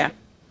life. Yeah.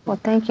 Well,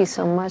 thank you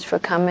so much for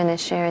coming and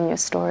sharing your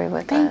story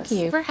with us. Thank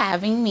you for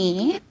having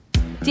me.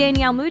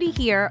 Danielle Moody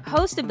here,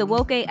 host of the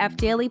Woke AF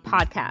Daily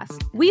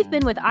podcast. We've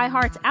been with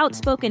iHeart's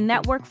Outspoken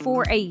Network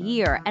for a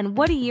year, and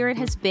what a year it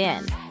has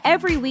been.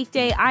 Every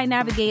weekday, I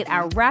navigate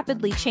our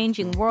rapidly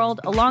changing world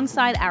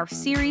alongside our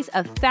series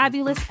of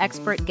fabulous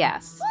expert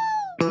guests.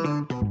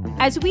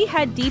 As we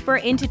head deeper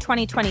into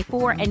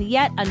 2024 and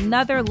yet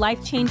another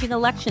life-changing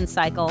election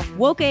cycle,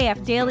 Woke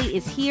AF Daily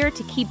is here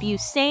to keep you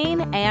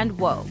sane and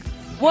woke.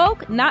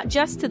 Woke not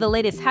just to the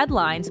latest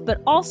headlines,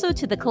 but also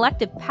to the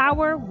collective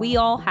power we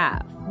all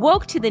have.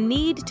 Woke to the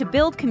need to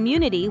build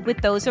community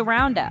with those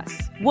around us.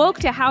 Woke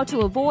to how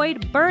to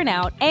avoid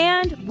burnout,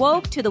 and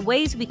woke to the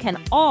ways we can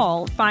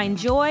all find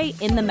joy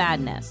in the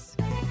madness.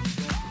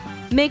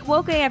 Make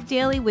Woke AF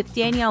Daily with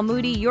Danielle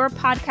Moody your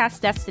podcast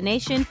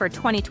destination for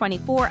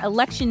 2024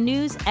 election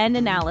news and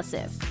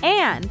analysis.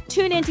 And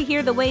tune in to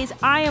hear the ways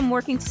I am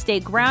working to stay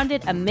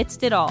grounded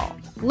amidst it all.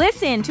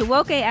 Listen to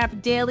Woke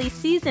AF Daily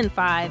Season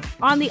 5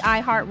 on the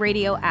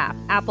iHeartRadio app,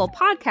 Apple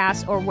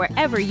Podcasts, or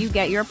wherever you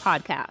get your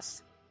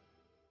podcasts.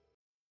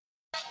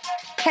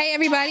 Hey,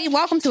 everybody.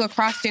 Welcome to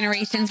Across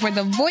Generations, where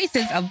the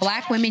voices of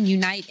Black women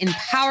unite in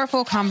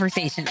powerful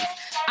conversations.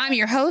 I'm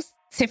your host,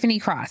 Tiffany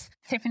Cross.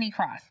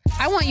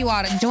 I want you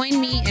all to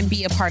join me and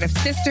be a part of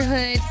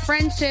sisterhood,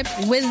 friendship,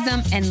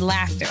 wisdom, and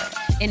laughter.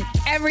 In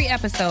every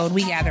episode,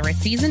 we gather a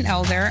seasoned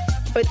elder.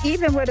 But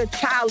even with a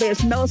child,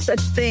 there's no such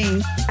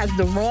thing as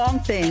the wrong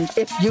thing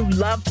if you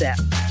love them.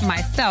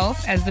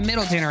 Myself as the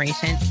middle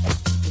generation.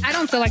 I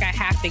don't feel like I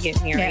have to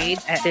get married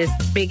at this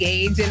big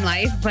age in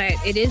life, but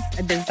it is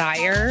a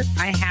desire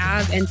I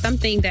have and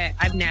something that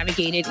I've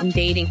navigated in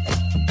dating.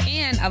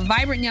 And a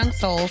vibrant young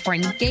soul for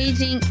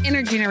engaging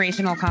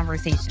intergenerational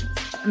conversations.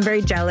 I'm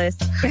very jealous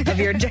of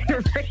your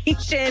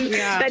generation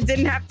that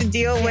didn't have to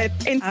deal with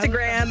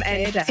Instagram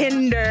and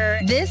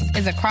Tinder. This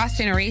is Across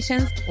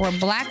Generations, where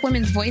Black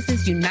women's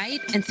voices unite,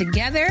 and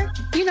together,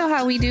 you know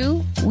how we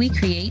do, we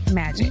create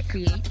magic.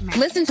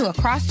 Listen to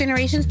Across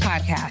Generations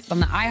podcast on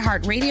the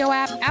iHeartRadio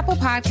app, Apple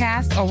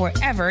Podcasts, or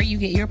wherever you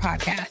get your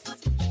podcasts.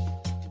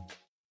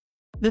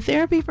 The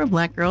Therapy for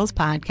Black Girls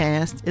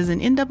podcast is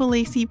an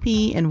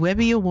NAACP and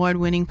Webby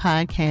Award-winning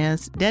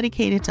podcast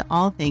dedicated to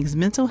all things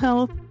mental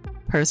health,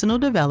 personal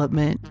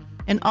development,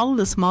 and all of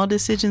the small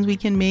decisions we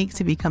can make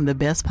to become the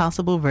best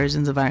possible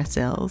versions of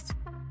ourselves.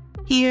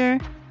 Here,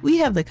 we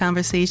have the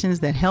conversations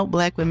that help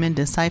Black women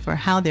decipher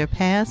how their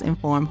past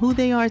inform who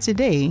they are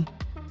today,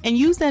 and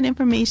use that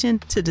information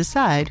to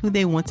decide who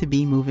they want to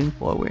be moving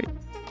forward.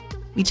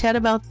 We chat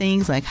about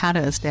things like how to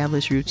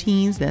establish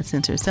routines that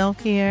center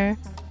self-care,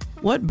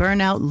 what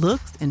burnout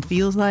looks and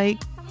feels like,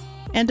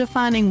 and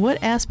defining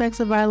what aspects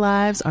of our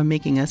lives are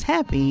making us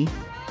happy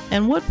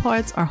and what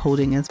parts are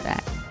holding us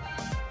back.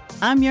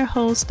 I'm your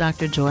host,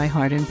 Dr. Joy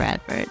Harden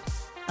Bradford,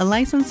 a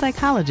licensed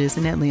psychologist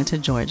in Atlanta,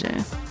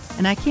 Georgia,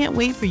 and I can't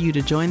wait for you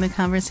to join the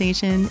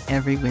conversation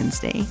every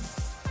Wednesday.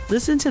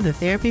 Listen to the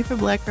Therapy for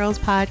Black Girls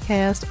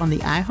podcast on the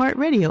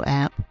iHeartRadio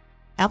app,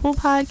 Apple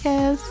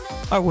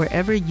Podcasts, or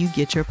wherever you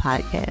get your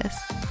podcasts.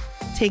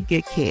 Take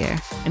good care,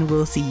 and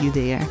we'll see you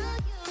there.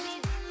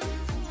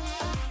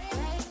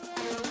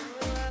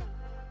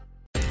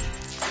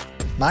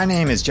 My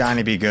name is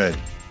Johnny B. Good,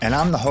 and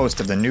I'm the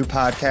host of the new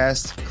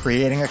podcast,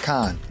 Creating a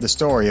Con, the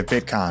story of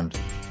Bitcon.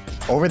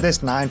 Over this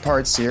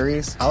 9-part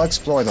series, I'll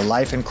explore the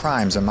life and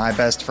crimes of my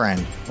best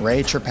friend,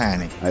 Ray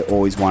Trapani. I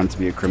always wanted to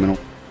be a criminal.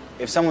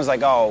 If someone's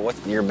like, oh,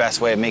 what's your best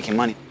way of making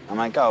money? I'm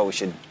like, oh, we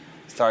should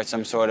start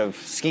some sort of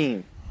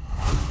scheme.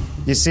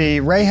 You see,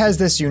 Ray has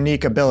this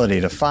unique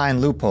ability to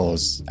find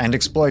loopholes and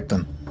exploit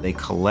them. They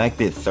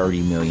collected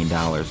 $30 million.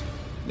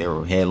 There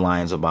were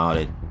headlines about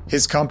it.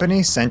 His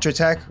company,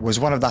 Centratech, was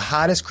one of the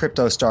hottest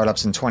crypto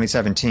startups in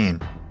 2017.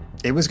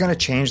 It was going to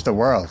change the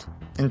world,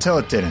 until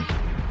it didn't.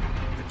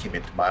 I came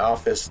into my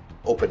office,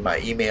 opened my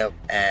email,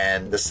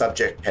 and the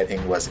subject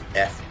heading was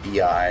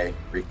FBI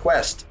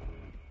request.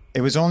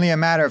 It was only a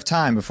matter of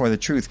time before the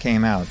truth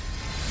came out.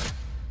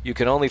 You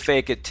can only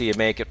fake it till you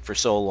make it for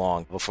so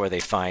long before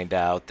they find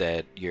out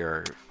that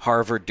your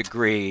Harvard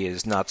degree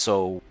is not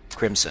so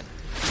crimson.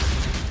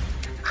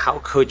 How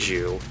could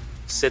you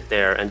sit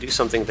there and do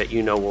something that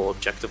you know will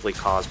objectively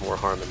cause more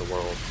harm in the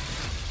world?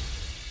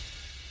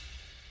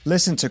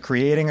 Listen to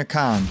Creating a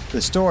Con,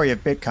 the story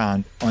of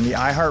Bitcon, on the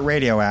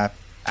iHeartRadio app,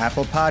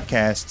 Apple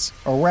Podcasts,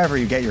 or wherever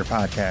you get your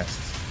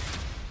podcasts.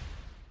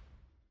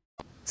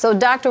 So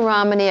Dr.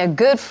 Ramani, a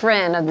good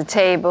friend of the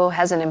table,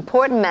 has an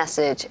important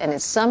message, and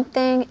it's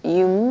something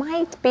you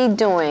might be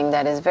doing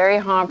that is very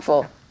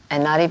harmful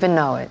and not even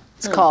know it.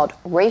 It's called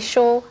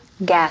racial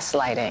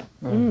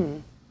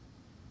gaslighting.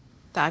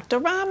 Dr.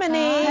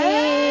 Ramani.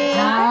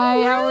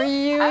 Hi, how are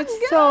you?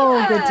 It's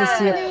so good to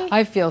see you.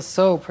 I feel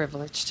so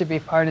privileged to be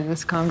part of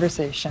this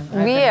conversation.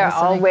 We are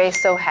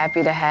always so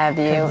happy to have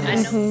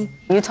you.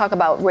 You talk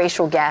about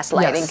racial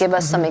gaslighting. Yes. Give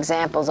us some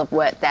examples of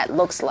what that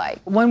looks like.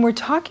 When we're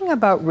talking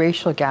about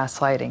racial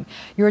gaslighting,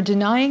 you're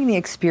denying the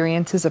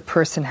experiences a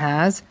person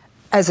has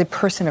as a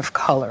person of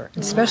color,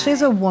 especially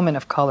as a woman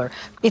of color.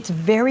 It's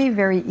very,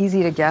 very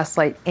easy to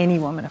gaslight any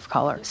woman of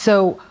color.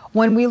 So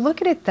when we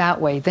look at it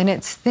that way, then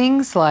it's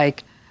things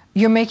like,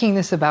 you're making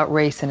this about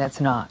race and it's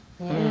not.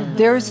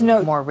 There's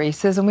no more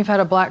racism. We've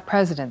had a black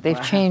president.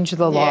 They've changed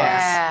the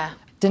laws.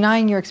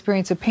 Denying your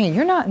experience of pain.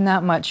 You're not in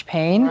that much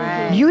pain.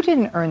 You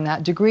didn't earn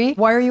that degree.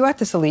 Why are you at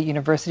this elite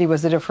university?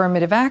 Was it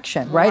affirmative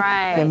action,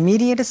 right? The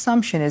immediate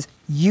assumption is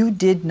you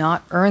did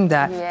not earn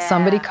that.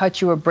 Somebody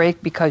cut you a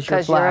break because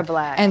you're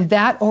black. And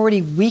that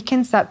already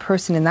weakens that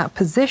person in that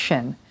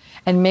position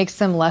and makes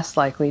them less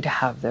likely to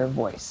have their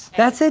voice.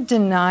 That's a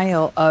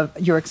denial of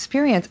your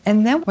experience.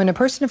 And then when a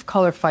person of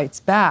color fights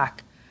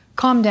back,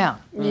 calm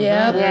down.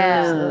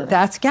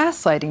 That's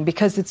gaslighting,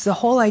 because it's the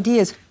whole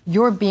idea is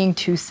you're being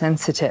too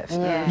sensitive.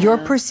 You're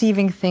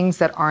perceiving things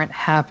that aren't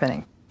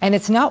happening. And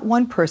it's not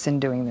one person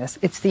doing this,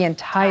 it's the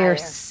entire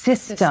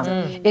system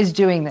is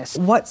doing this.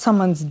 What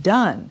someone's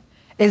done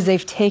is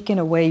they've taken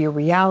away your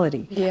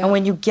reality. And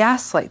when you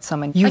gaslight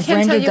someone, you've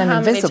rendered them invisible. I can't tell you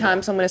how many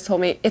times someone has told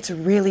me, it's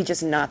really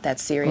just not that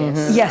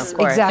serious. Yes,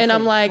 exactly. And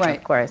I'm like,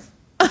 of course.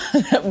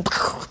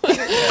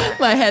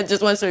 My head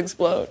just wants to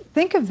explode.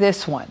 Think of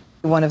this one.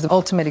 One of the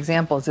ultimate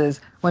examples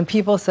is when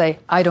people say,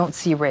 I don't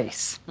see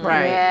race.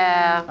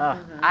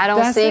 I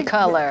don't see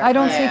color. I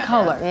don't see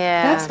color.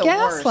 That's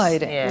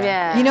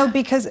gaslighting. You know,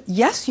 because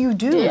yes, you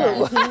do.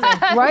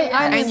 Right?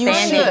 I mean, you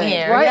should.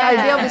 Right?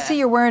 I'd be able to see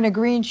you're wearing a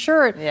green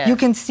shirt. You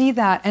can see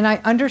that. And I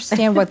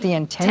understand what the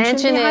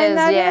intention behind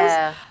that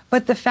is.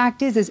 But the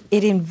fact is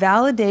it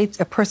invalidates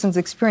a person's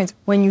experience.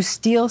 When you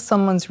steal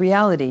someone's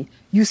reality,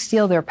 you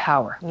steal their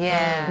power.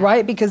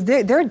 Right? Because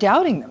they're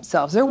doubting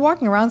themselves. They're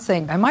walking around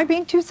saying, am I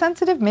being too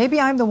sensitive?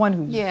 Maybe I'm the one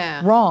who's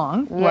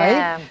wrong,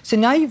 right? So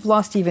now you've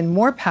lost even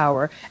more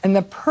power, and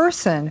the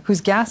person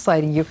who's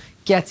gaslighting you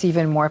gets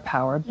even more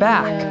power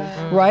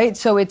back, right?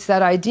 So it's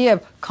that idea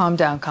of calm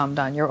down,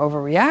 you're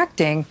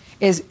overreacting,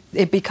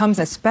 it becomes,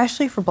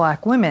 especially for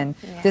black women,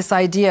 this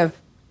idea of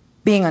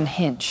being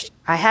unhinged.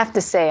 I have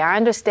to say, I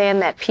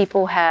understand that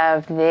people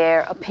have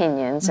their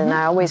opinions, and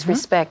I always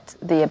respect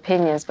the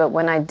opinions, but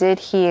when I did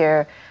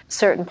hear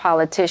certain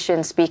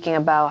politicians speaking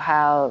about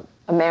how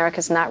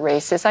America's not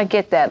racist, I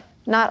get that.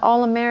 Not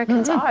all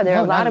Americans are. There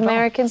are a lot of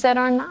Americans that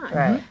are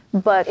not.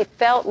 But it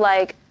felt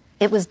like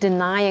it was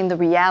denying the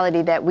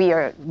reality that we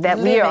are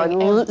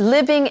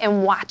living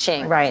and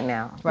watching right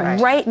now.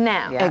 Right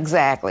now.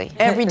 Exactly.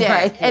 Every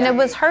day. And it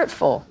was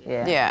hurtful.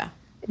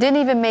 It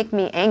didn't even make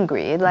me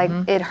angry.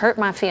 It hurt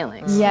my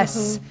feelings.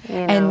 Yes. You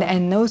know?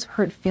 And those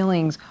hurt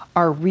feelings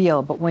are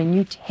real. But when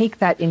you take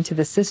that into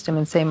the system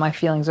and say, my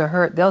feelings are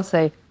hurt, they'll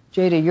say,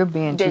 Jada, you're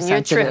being too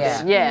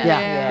sensitive.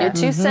 You're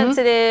too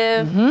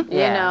sensitive. You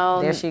know.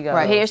 There she goes.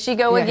 Right. Here she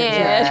go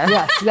again.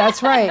 Yes,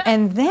 that's right.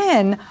 And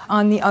then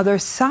on the other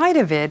side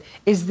of it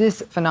is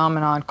this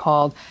phenomenon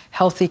called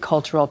healthy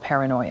cultural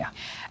paranoia.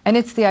 And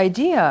it's the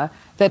idea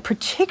that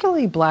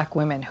particularly black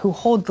women who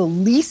hold the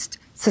least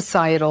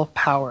societal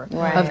power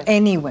of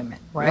any women,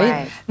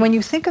 right? When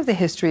you think of the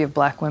history of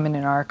black women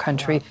in our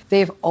country,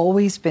 they've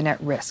always been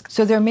at risk.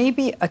 So there may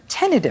be a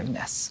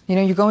tentativeness. You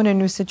know, you go into a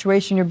new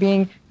situation, you're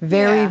being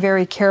very,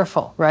 very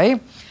careful,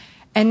 right?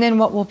 And then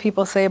what will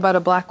people say about a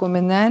black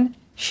woman then?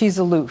 she's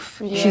aloof.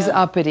 She's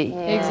uppity.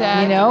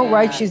 Exactly. You know,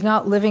 right? She's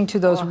not living to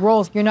those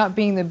roles. You're not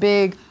being the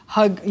big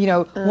hug, you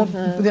know,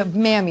 the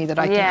mammy that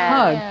I can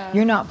hug. Yeah.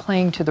 You're not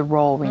playing to the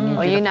role we need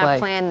Or you you're to not play.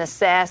 playing the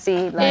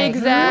sassy. Like,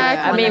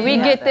 Exactly. I mean, we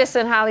get this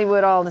in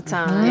Hollywood all the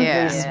time.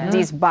 Yeah.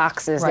 These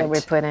boxes that Right.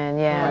 we put in.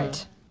 Yeah.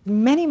 Right.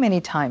 Many,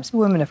 many times,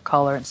 women of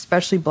color,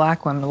 especially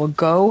black women, will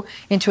go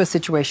into a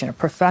situation, a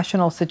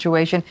professional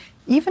situation,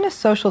 even a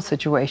social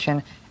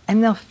situation,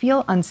 and they'll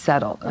feel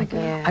unsettled. Like,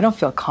 I don't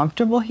feel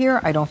comfortable here.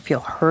 I don't feel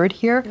heard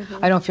here.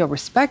 I don't feel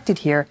respected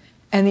here.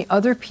 And the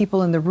other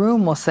people in the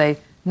room will say,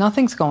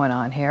 nothing's going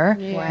on here.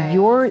 Yeah.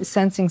 You're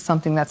sensing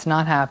something that's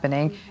not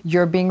happening.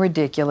 You're being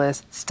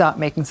ridiculous. Stop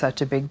making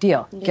such a big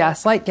deal.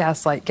 Gaslight,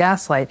 gaslight,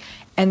 gaslight.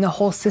 And the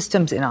whole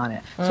system's in on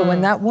it. So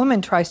when that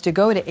woman tries to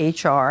go to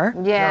HR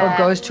or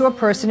goes to a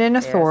person in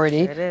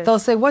authority, they'll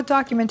say, what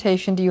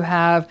documentation do you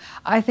have?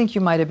 I think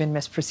you might have been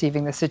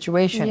misperceiving the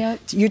situation. Yep.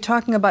 You're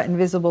talking about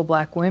invisible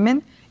black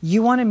women.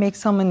 You want to make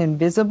someone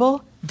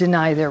invisible,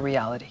 deny their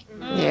reality.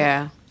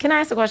 Yeah. Can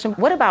I ask a question?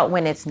 What about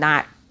when it's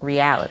not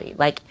reality?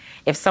 Like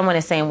if someone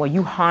is saying, well,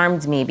 you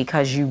harmed me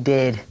because you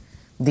did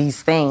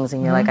these things,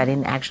 and you're like, I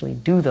didn't actually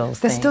do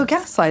those That's things. still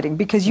gaslighting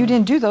because you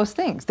didn't do those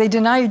things. They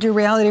deny you your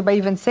reality by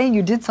even saying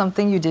you did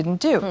something you didn't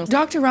do.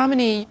 Dr.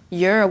 Ramani,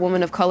 you're a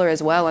woman of color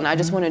as well, and I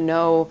just want to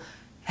know,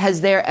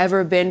 has there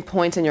ever been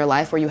points in your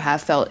life where you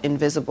have felt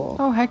invisible?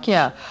 Oh, heck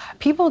yeah.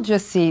 People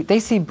just see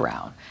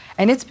brown.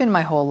 And it's been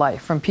my whole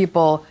life from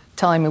people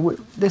telling me,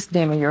 this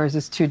name of yours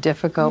is too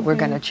difficult. We're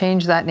going to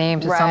change that name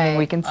to something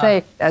we can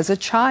say. As a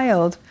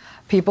child,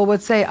 people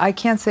would say, I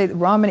can't say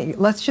Ramani,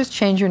 let's just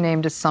change your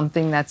name to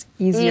something that's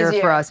easier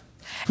for us.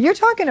 You're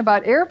talking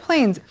about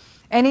airplanes.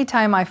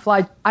 Anytime I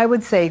fly, I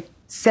would say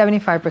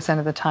 75%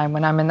 of the time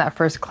when I'm in that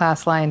first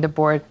class line to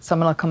board,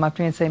 someone will come up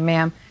to me and say,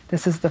 ma'am,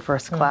 this is the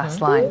first class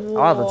line.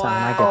 All the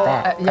time, I get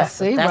that. Yes,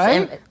 see, that's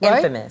right?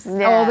 infamous.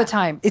 Right? All the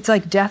time. It's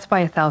like death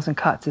by 1,000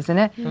 cuts, isn't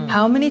it?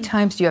 How many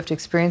times do you have to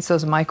experience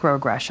those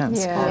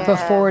microaggressions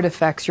before it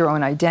affects your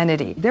own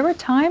identity? There were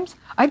times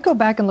I'd go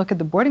back and look at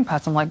the boarding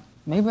pass. I'm like,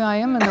 maybe I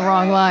am in the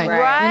wrong line. You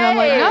know, I'm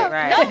like, no,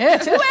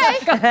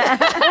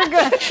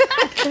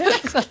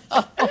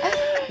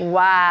 2A.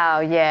 Wow,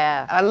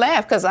 yeah. I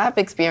laugh because I've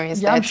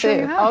experienced that I'm sure too.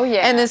 you have. Oh,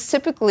 yeah. And it's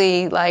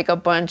typically like a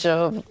bunch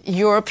of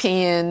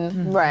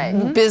European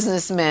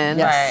businessmen,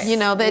 you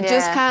know, that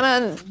just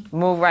kind of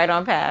move right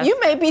on past. You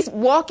may be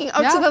walking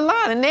up to the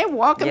line and they're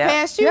walking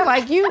past you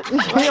like you.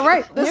 You're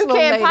right. This You little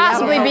can't lady, I don't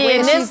possibly know be where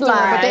in she's this going,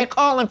 line. but they're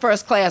calling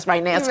first class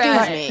right now.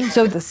 Excuse me.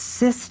 So the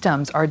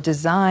systems are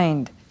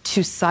designed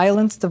to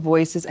silence the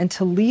voices and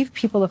to leave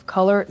people of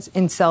color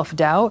in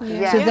self-doubt.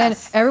 So then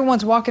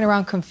everyone's walking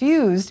around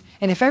confused,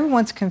 and if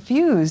everyone's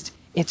confused,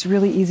 it's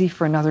really easy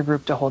for another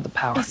group to hold the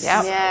power.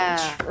 Yep.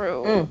 Yeah.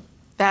 True.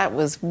 That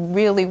was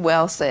really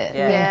well said.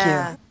 Thank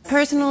you.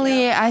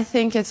 Personally, I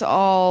think it's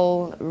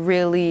all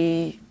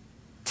really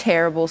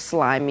terrible,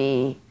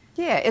 slimy.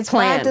 Yeah, it's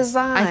plan. by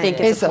design. I think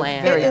it's a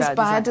plan. It is bad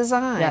by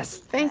design. design. Yes.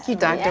 Thank you,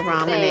 Dr.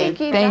 Ramani.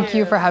 Thank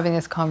you for having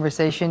this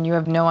conversation. You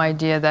have no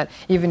idea that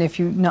even if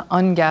you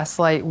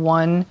ungaslight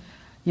one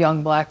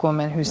young black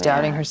woman who's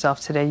doubting herself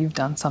today, you've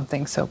done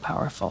something so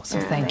powerful. So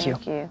thank you.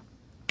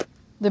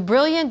 The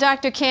brilliant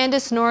Dr.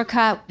 Candace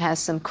Norcott has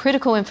some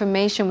critical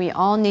information we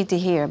all need to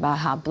hear about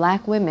how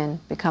black women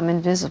become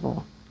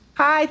invisible.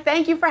 Hi,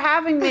 thank you for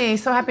having me.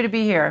 So happy to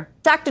be here.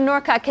 Dr.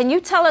 Norcott, can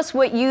you tell us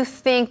what you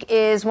think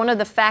is one of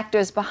the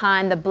factors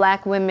behind the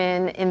black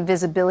women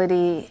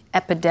invisibility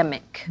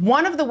epidemic?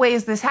 One of the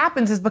ways this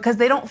happens is because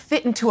they don't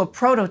fit into a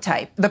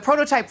prototype. The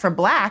prototype for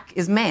black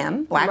is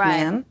man, black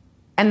man,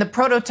 and the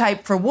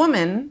prototype for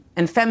woman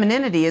and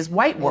femininity is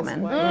white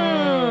woman.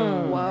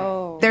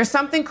 Whoa. There's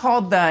something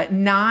called the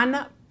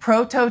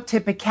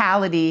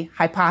non-prototypicality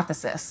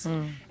hypothesis.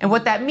 And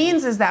what that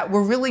means is that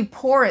we're really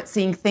poor at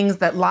seeing things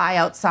that lie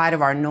outside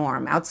of our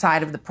norm,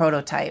 outside of the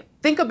prototype.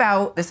 Think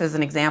about this as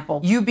an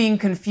example. You being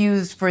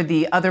confused for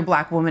the other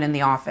black woman in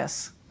the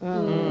office,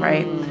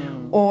 right?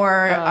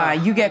 Or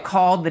you get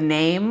called the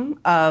name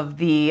of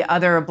the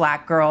other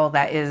black girl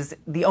that is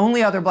the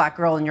only other black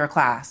girl in your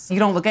class. You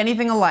don't look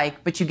anything alike,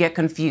 but you get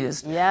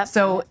confused. Yep.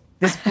 So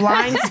this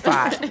blind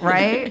spot,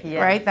 right?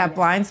 Right? That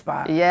blind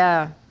spot.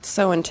 Yeah.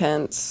 So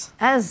intense.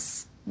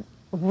 That's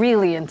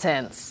really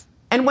intense.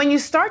 And when you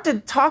start to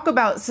talk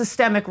about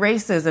systemic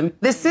racism,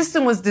 this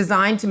system was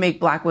designed to make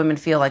black women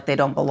feel like they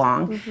don't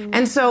belong.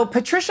 And so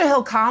Patricia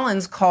Hill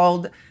Collins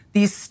called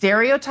these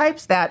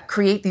stereotypes that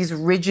create these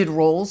rigid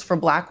roles for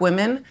black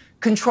women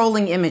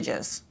controlling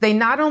images. They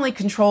not only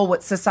control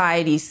what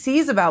society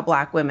sees about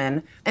black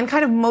women, and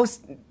kind of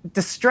most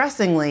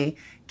distressingly,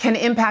 can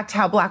impact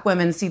how black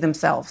women see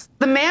themselves.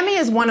 The mammy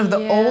is one of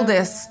the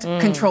oldest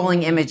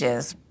controlling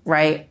images,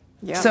 right?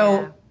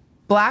 So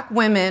black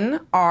women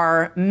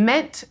are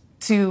meant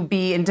to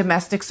be in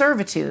domestic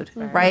servitude,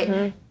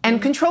 right?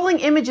 And controlling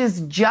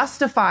images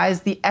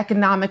justifies the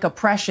economic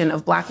oppression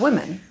of black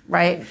women,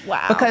 right?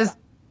 Wow. Because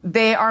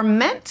they are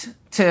meant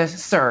to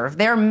serve.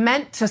 They're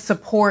meant to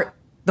support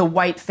the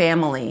white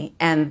family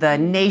and the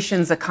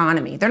nation's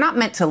economy. They're not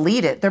meant to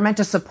lead it. They're meant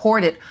to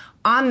support it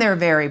on their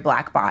very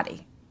black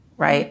body,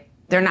 right?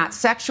 They're not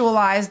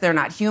sexualized, they're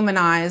not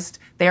humanized,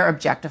 they're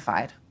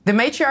objectified. The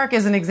matriarch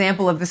is an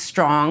example of the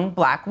strong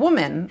black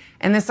woman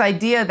and this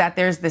idea that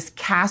there's this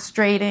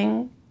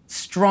castrating,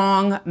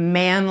 strong,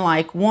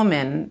 man-like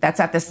woman that's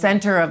at the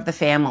center of the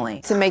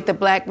family. To make the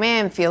black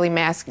man feel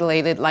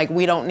emasculated, like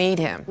we don't need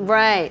him.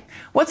 Right.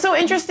 What's so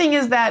interesting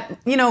is that,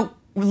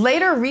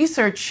 later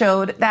research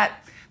showed that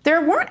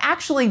there weren't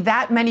actually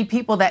that many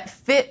people that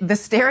fit the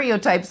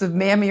stereotypes of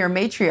mammy or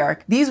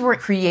matriarch. These were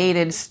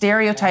created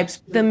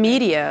stereotypes. The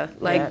media,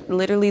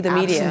 literally the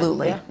media.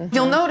 Absolutely. Yeah.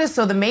 You'll notice,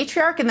 so the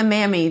matriarch and the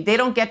mammy, they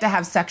don't get to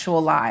have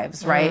sexual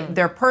lives, right?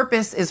 Their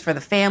purpose is for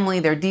the family.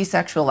 They're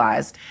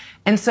desexualized.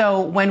 And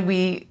so when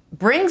we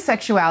bring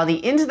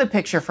sexuality into the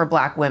picture for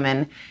black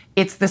women,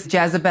 it's this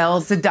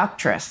Jezebel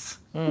seductress,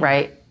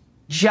 right?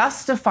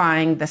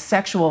 Justifying the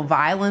sexual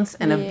violence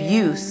and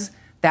abuse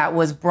that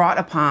was brought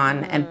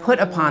upon and put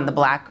upon the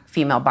black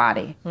female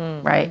body,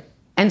 right?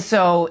 And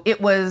so it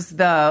was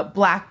the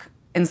black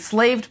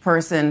enslaved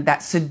person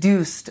that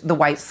seduced the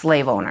white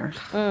slave owner.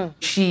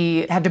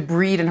 She had to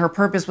breed, and her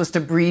purpose was to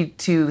breed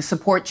to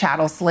support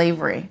chattel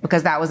slavery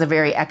because that was a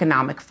very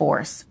economic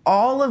force.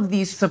 All of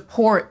these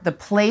support the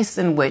place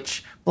in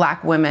which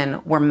black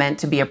women were meant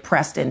to be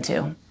oppressed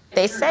into.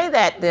 They say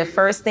that the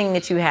first thing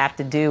that you have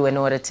to do in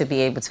order to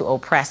be able to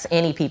oppress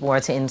any people or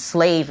to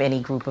enslave any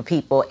group of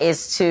people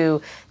is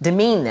to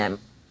demean them.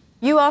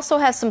 You also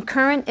have some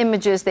current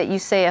images that you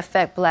say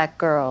affect black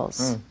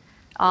girls.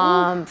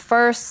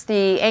 First,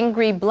 the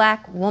angry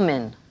black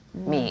woman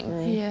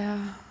meme. Yeah.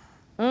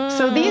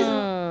 So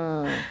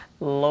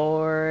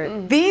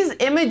these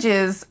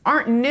images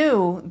aren't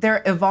new,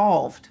 they're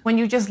evolved. When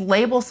you just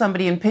label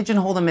somebody and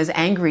pigeonhole them as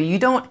angry, you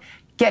don't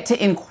get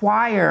to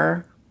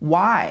inquire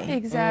why.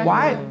 Exactly.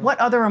 Why? What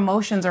other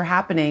emotions are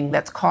happening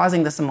that's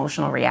causing this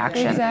emotional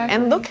reaction? Exactly.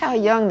 And look how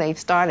young they've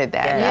started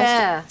that.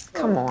 Yeah.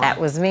 Come on. That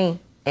was me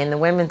in the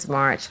Women's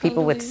March.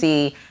 People would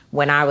see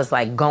when I was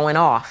like going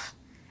off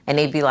and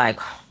they'd be like,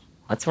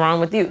 what's wrong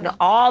with you? No,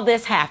 all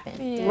this happened.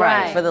 Yeah.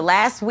 Right. For the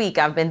last week,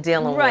 I've been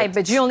dealing with Right,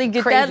 but you only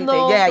get crazy that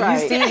little... thing. Yeah,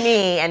 right. you see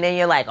me, and then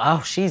you're like,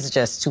 oh, she's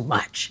just too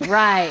much.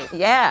 Right.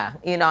 Yeah,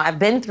 I've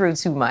been through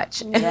too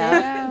much.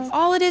 Yeah.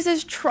 All it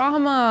is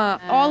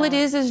trauma. All it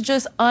is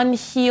just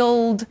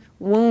unhealed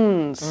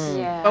wounds.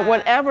 Yeah. But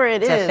whatever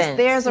it is, Defense.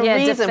 there's a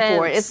reason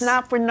for it. defense. It's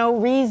not for no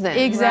reason.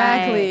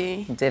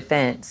 Exactly.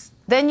 Defense.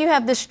 Then you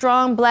have the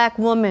strong black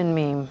woman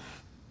meme.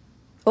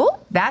 Oh,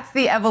 That's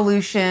the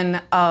evolution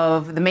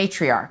of the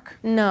matriarch.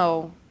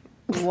 No.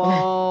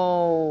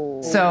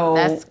 whoa. So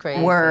That's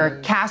crazy.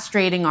 we're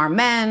castrating our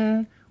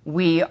men.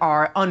 We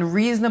are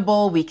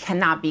unreasonable. We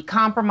cannot be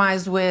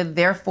compromised with.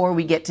 Therefore,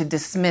 we get to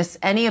dismiss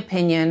any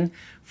opinion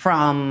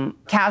from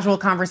casual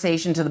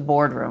conversation to the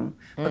boardroom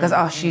because,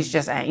 she's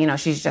just,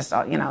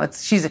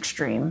 she's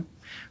extreme.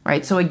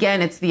 Right. So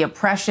again, it's the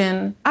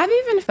oppression. I've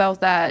even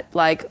felt that,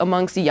 like,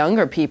 amongst the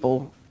younger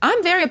people.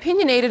 I'm very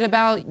opinionated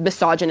about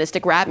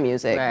misogynistic rap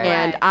music. Right.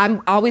 And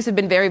I'm always have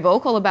been very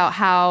vocal about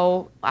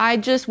how I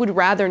just would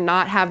rather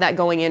not have that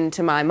going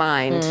into my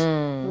mind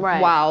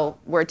while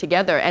we're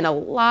together. And a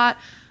lot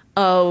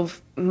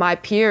of my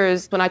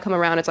peers, when I come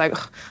around, it's like,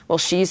 well,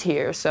 she's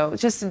here, so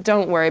just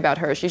don't worry about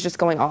her. She's just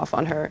going off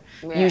on her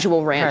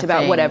usual rant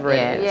about whatever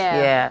it is.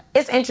 Yeah.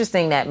 It's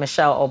interesting that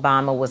Michelle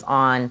Obama was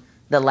on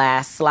the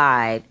last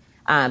slide.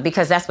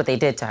 Because that's what they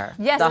did to her.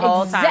 Yes, the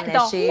whole time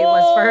that she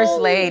was first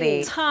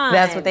lady,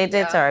 that's what they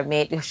did to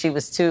her. She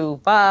was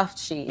too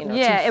buffed. Too it was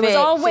fit.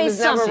 always She was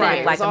never something.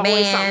 right, like It was a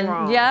always man. something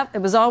wrong. Yep,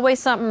 it was always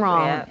something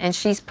wrong. Yeah. And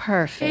she's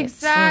perfect.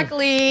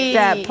 Exactly.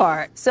 That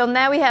part. So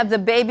now we have the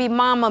baby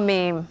mama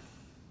meme.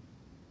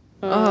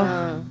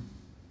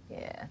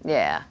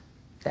 Yeah.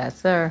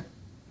 That's her.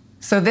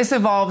 So this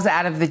evolves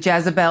out of the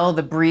Jezebel,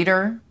 the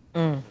breeder.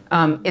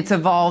 It's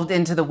evolved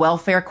into the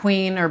welfare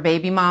queen or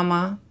baby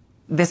mama.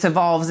 This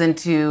evolves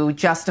into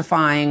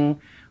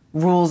justifying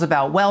rules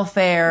about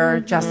welfare,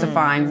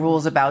 justifying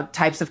rules about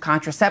types of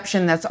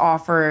contraception that's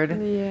offered,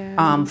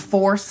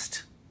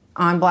 forced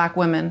on black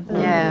women.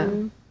 Yeah.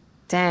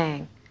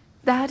 Dang.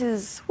 That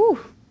is, whew.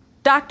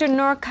 Dr.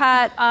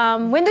 Norcott,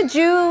 when did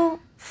you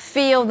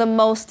feel the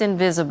most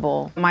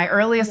invisible? My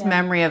earliest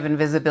memory of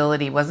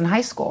invisibility was in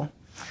high school.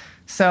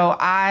 So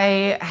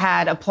I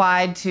had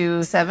applied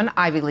to 7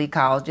 Ivy League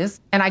colleges,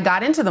 and I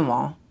got into them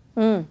all.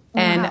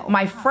 And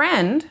my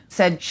friend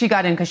said she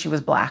got in because she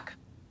was black.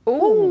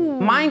 Ooh.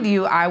 Mind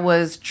you, I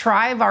was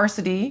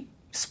tri-varsity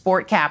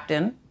sport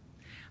captain.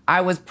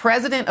 I was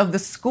president of the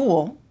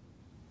school.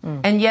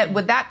 And yet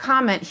with that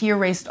comment, he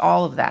erased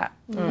all of that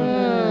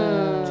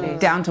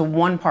down to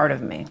one part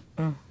of me.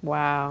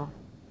 Wow.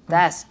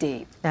 That's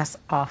deep. That's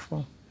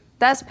awful.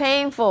 That's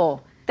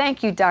painful.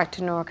 Thank you,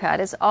 Dr. Norcott.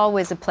 It's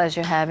always a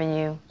pleasure having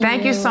you.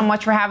 Thank you so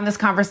much for having this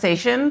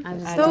conversation.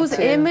 Those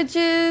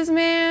images,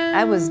 man.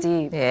 That was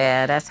deep.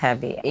 Yeah, that's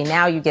heavy. And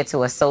now you get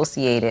to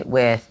associate it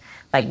with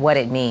like what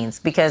it means.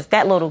 Because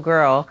that little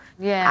girl,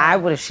 I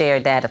would have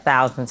shared that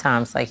 1,000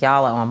 times. Like,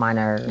 y'all are on my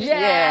nerves.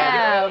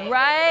 Yeah,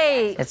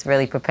 right. It's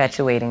really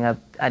perpetuating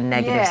a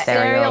negative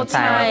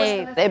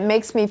stereotype. It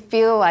makes me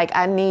feel like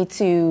I need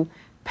to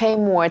pay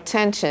more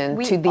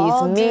attention to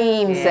these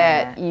memes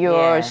that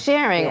you're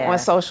sharing on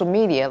social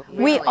media.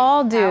 We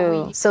all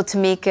do. So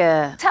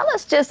Tamika, tell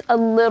us just a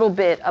little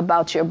bit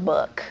about your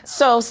book.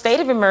 So State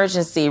of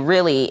Emergency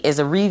really is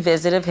a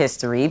revisit of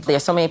history.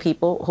 There's so many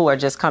people who are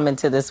just coming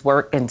to this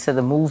work and to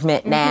the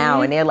movement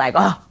now, and they're like,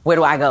 oh, where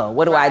do I go?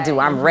 What do I do?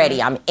 I'm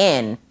ready. I'm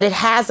in. It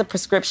has a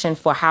prescription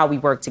for how we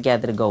work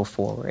together to go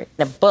forward.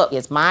 The book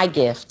is my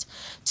gift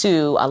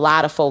to a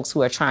lot of folks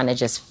who are trying to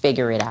just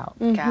figure it out.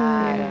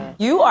 Got it.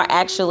 You are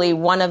actually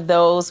one of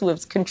those who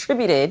has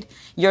contributed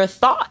your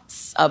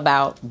thoughts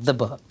about the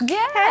book.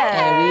 Yeah.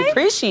 And we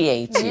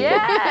appreciate you.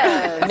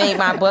 Yeah. Made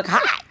my book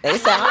hot. They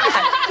said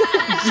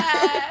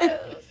hot.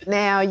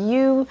 Now,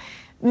 you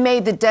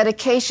made the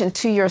dedication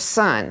to your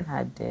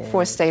son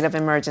for State of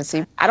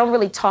Emergency. I don't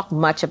really talk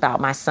much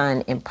about my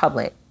son in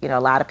public. You know, a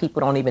lot of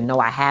people don't even know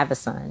I have a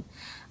son.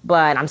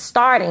 But I'm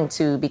starting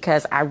to,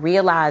 because I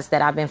realize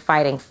that I've been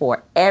fighting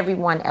for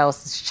everyone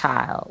else's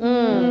child.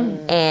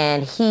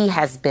 And he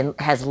has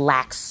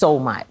lacked so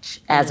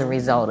much as a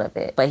result of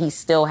it. But he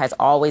still has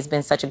always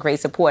been such a great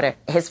supporter.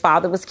 His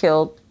father was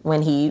killed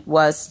when he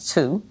was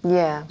 2.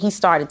 Yeah. He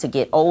started to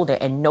get older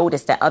and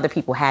noticed that other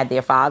people had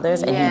their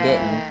fathers and he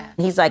didn't.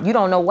 He's like, you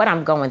don't know what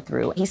I'm going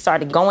through. He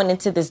started going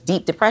into this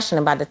deep depression.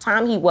 And by the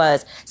time he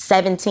was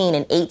 17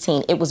 and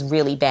 18, it was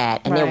really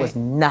bad. And there was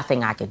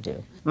nothing I could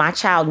do. My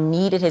child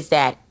needed his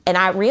dad. And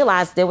I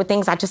realized there were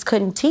things I just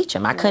couldn't teach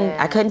him. I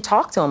couldn't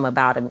talk to him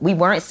about it. We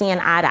weren't seeing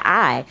eye to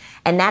eye.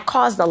 And that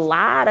caused a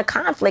lot of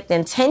conflict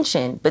and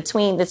tension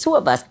between the two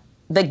of us.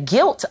 The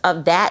guilt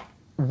of that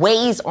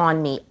weighs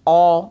on me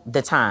all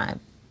the time.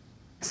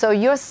 So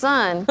your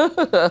son, he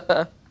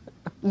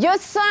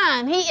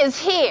is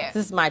here.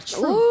 This is my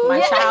truth.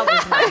 My child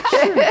is my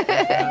truth.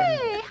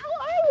 Hey, how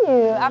are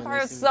you? I've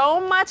heard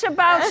so much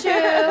about you.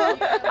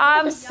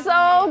 I'm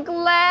so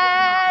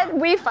glad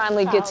we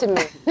finally get to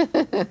meet.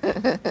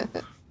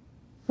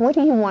 What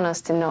do you want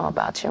us to know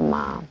about your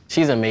mom?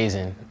 She's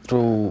amazing.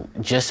 Through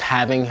just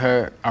having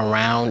her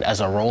around as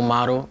a role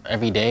model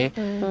every day,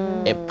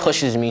 it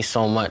pushes me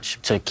so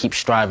much to keep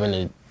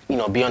striving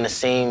to, be on the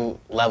same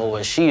level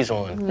as she's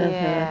on.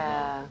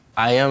 Yeah.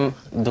 I am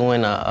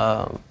doing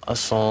a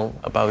song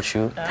about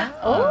you.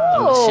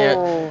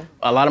 Oh.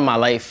 A lot of my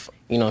life,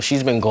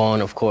 she's been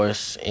gone, of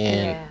course,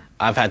 and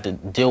I've had to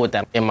deal with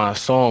that. In my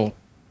song,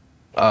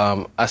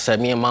 I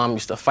said me and Mom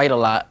used to fight a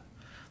lot,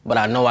 but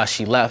I know why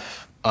she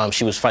left.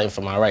 She was fighting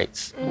for my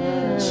rights.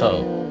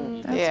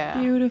 So that's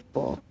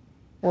beautiful.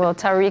 Well,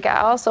 Tariq, I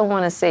also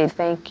want to say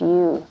thank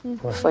you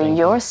for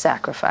your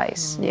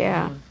sacrifice.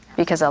 Yeah.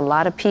 Because a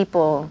lot of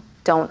people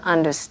don't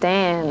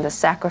understand the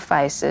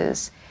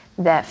sacrifices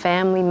that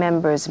family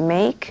members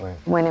make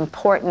when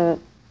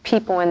important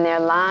people in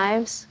their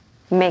lives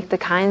make the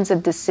kinds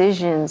of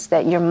decisions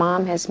that your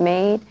mom has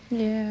made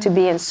to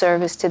be in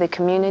service to the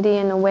community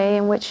in the way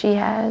in which she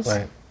has.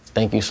 Right.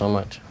 Thank you so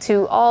much.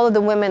 To all of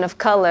the women of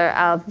color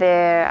out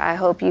there, I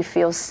hope you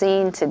feel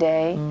seen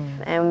today.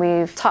 And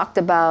we've talked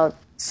about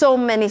so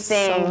many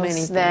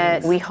things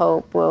that we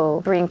hope will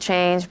bring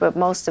change, but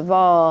most of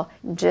all,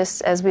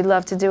 just as we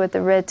love to do at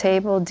the Red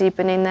Table,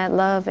 deepening that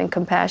love and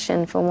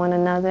compassion for one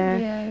another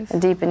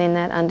and deepening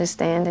that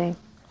understanding.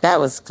 That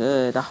was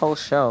good, the whole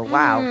show.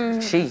 Wow,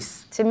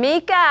 jeez.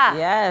 Tamika.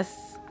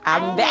 Yes,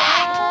 I'm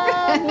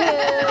back.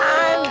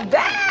 I'm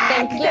back.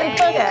 Thank you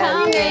for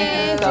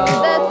coming to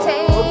the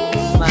table.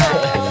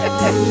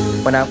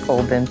 When I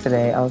pulled in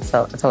today, I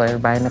told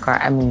everybody in the car,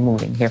 I'm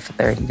moving here for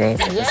 30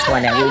 days. I just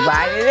want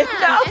everybody to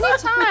know.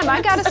 Anytime.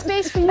 I got a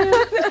space for you.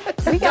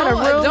 We got a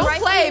room Don't right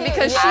play here.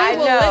 because she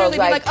will literally be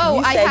like, oh,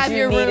 I have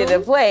your room. You needed a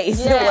place.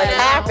 What's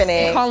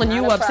happening? Calling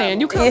you up saying,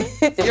 you come.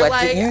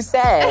 What did you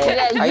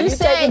say? Yeah, you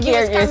said you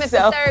was coming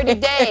for 30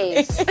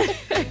 days.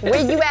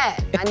 Where you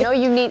at? I know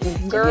you need,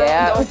 girl,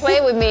 don't play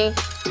with me.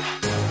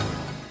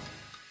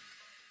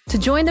 To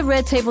join the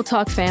Red Table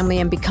Talk family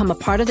and become a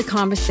part of the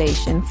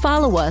conversation,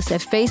 follow us at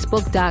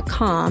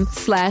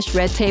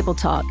facebook.com/Red Table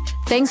Talk.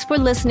 Thanks for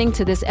listening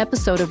to this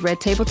episode of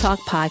Red Table Talk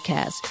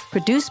podcast,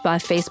 produced by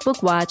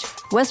Facebook Watch,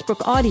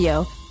 Westbrook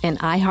Audio, and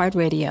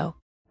iHeartRadio.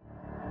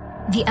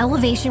 The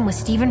Elevation with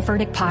Stephen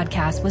Furtick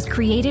podcast was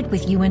created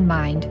with you in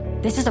mind.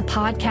 This is a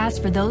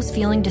podcast for those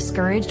feeling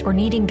discouraged or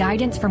needing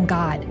guidance from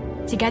God.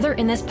 Together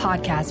in this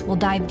podcast, we'll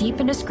dive deep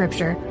into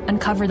scripture,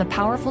 uncover the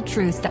powerful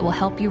truths that will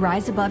help you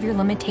rise above your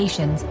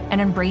limitations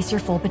and embrace your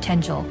full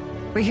potential.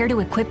 We're here to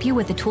equip you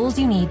with the tools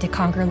you need to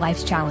conquer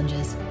life's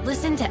challenges.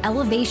 Listen to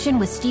Elevation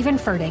with Stephen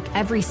Furtick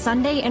every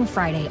Sunday and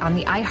Friday on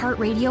the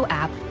iHeartRadio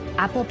app,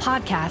 Apple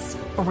Podcasts,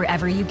 or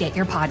wherever you get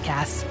your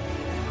podcasts.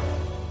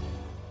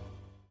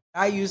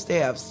 I used to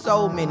have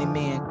so many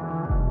men.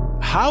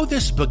 how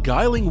this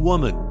beguiling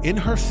woman in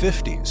her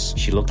 50s,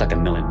 she looked like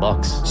 $1 million,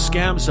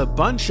 scams a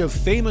bunch of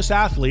famous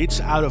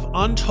athletes out of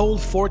untold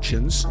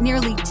fortunes.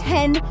 Nearly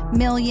 $10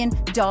 million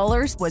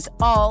was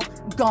all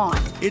gone.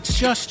 It's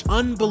just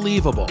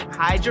unbelievable.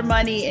 Hide your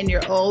money in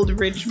your old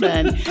rich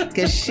man,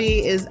 because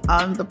she is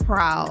on the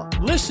prowl.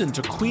 Listen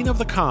to Queen of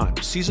the Con,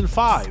 Season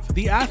 5,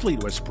 The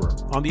Athlete Whisperer,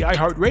 on the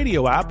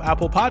iHeartRadio app,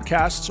 Apple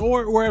Podcasts,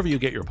 or wherever you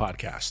get your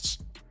podcasts.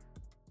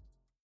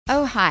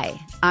 Oh, hi,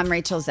 I'm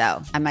Rachel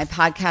Zoe, and my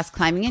podcast,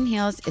 Climbing in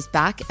Heels, is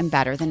back and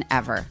better than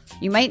ever.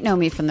 You might know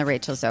me from the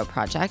Rachel Zoe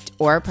Project,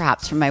 or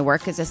perhaps from my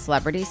work as a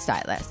celebrity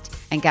stylist.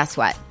 And guess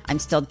what? I'm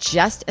still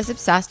just as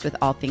obsessed with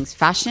all things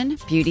fashion,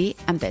 beauty,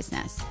 and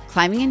business.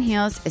 Climbing in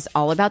Heels is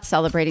all about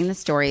celebrating the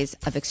stories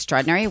of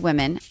extraordinary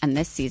women, and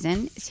this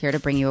season is here to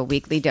bring you a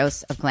weekly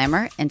dose of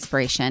glamour,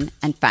 inspiration,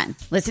 and fun.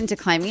 Listen to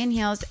Climbing in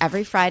Heels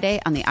every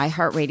Friday on the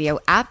iHeartRadio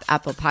app,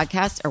 Apple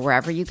Podcasts, or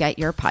wherever you get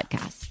your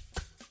podcasts.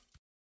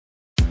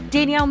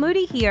 Danielle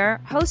Moody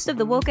here, host of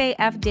the Woke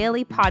AF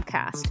Daily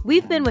podcast.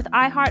 We've been with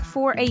iHeart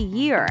for a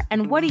year,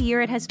 and what a year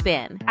it has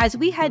been. As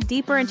we head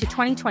deeper into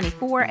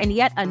 2024 and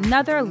yet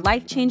another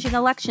life-changing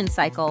election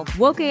cycle,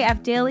 Woke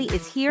AF Daily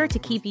is here to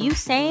keep you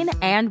sane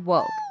and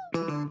woke.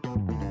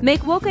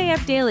 Make Woke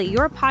AF Daily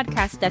your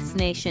podcast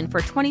destination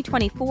for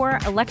 2024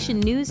 election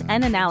news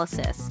and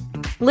analysis.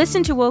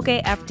 Listen to Woke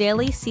AF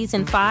Daily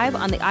Season 5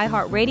 on the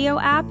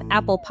iHeartRadio app,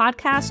 Apple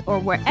Podcasts, or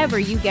wherever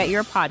you get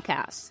your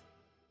podcasts.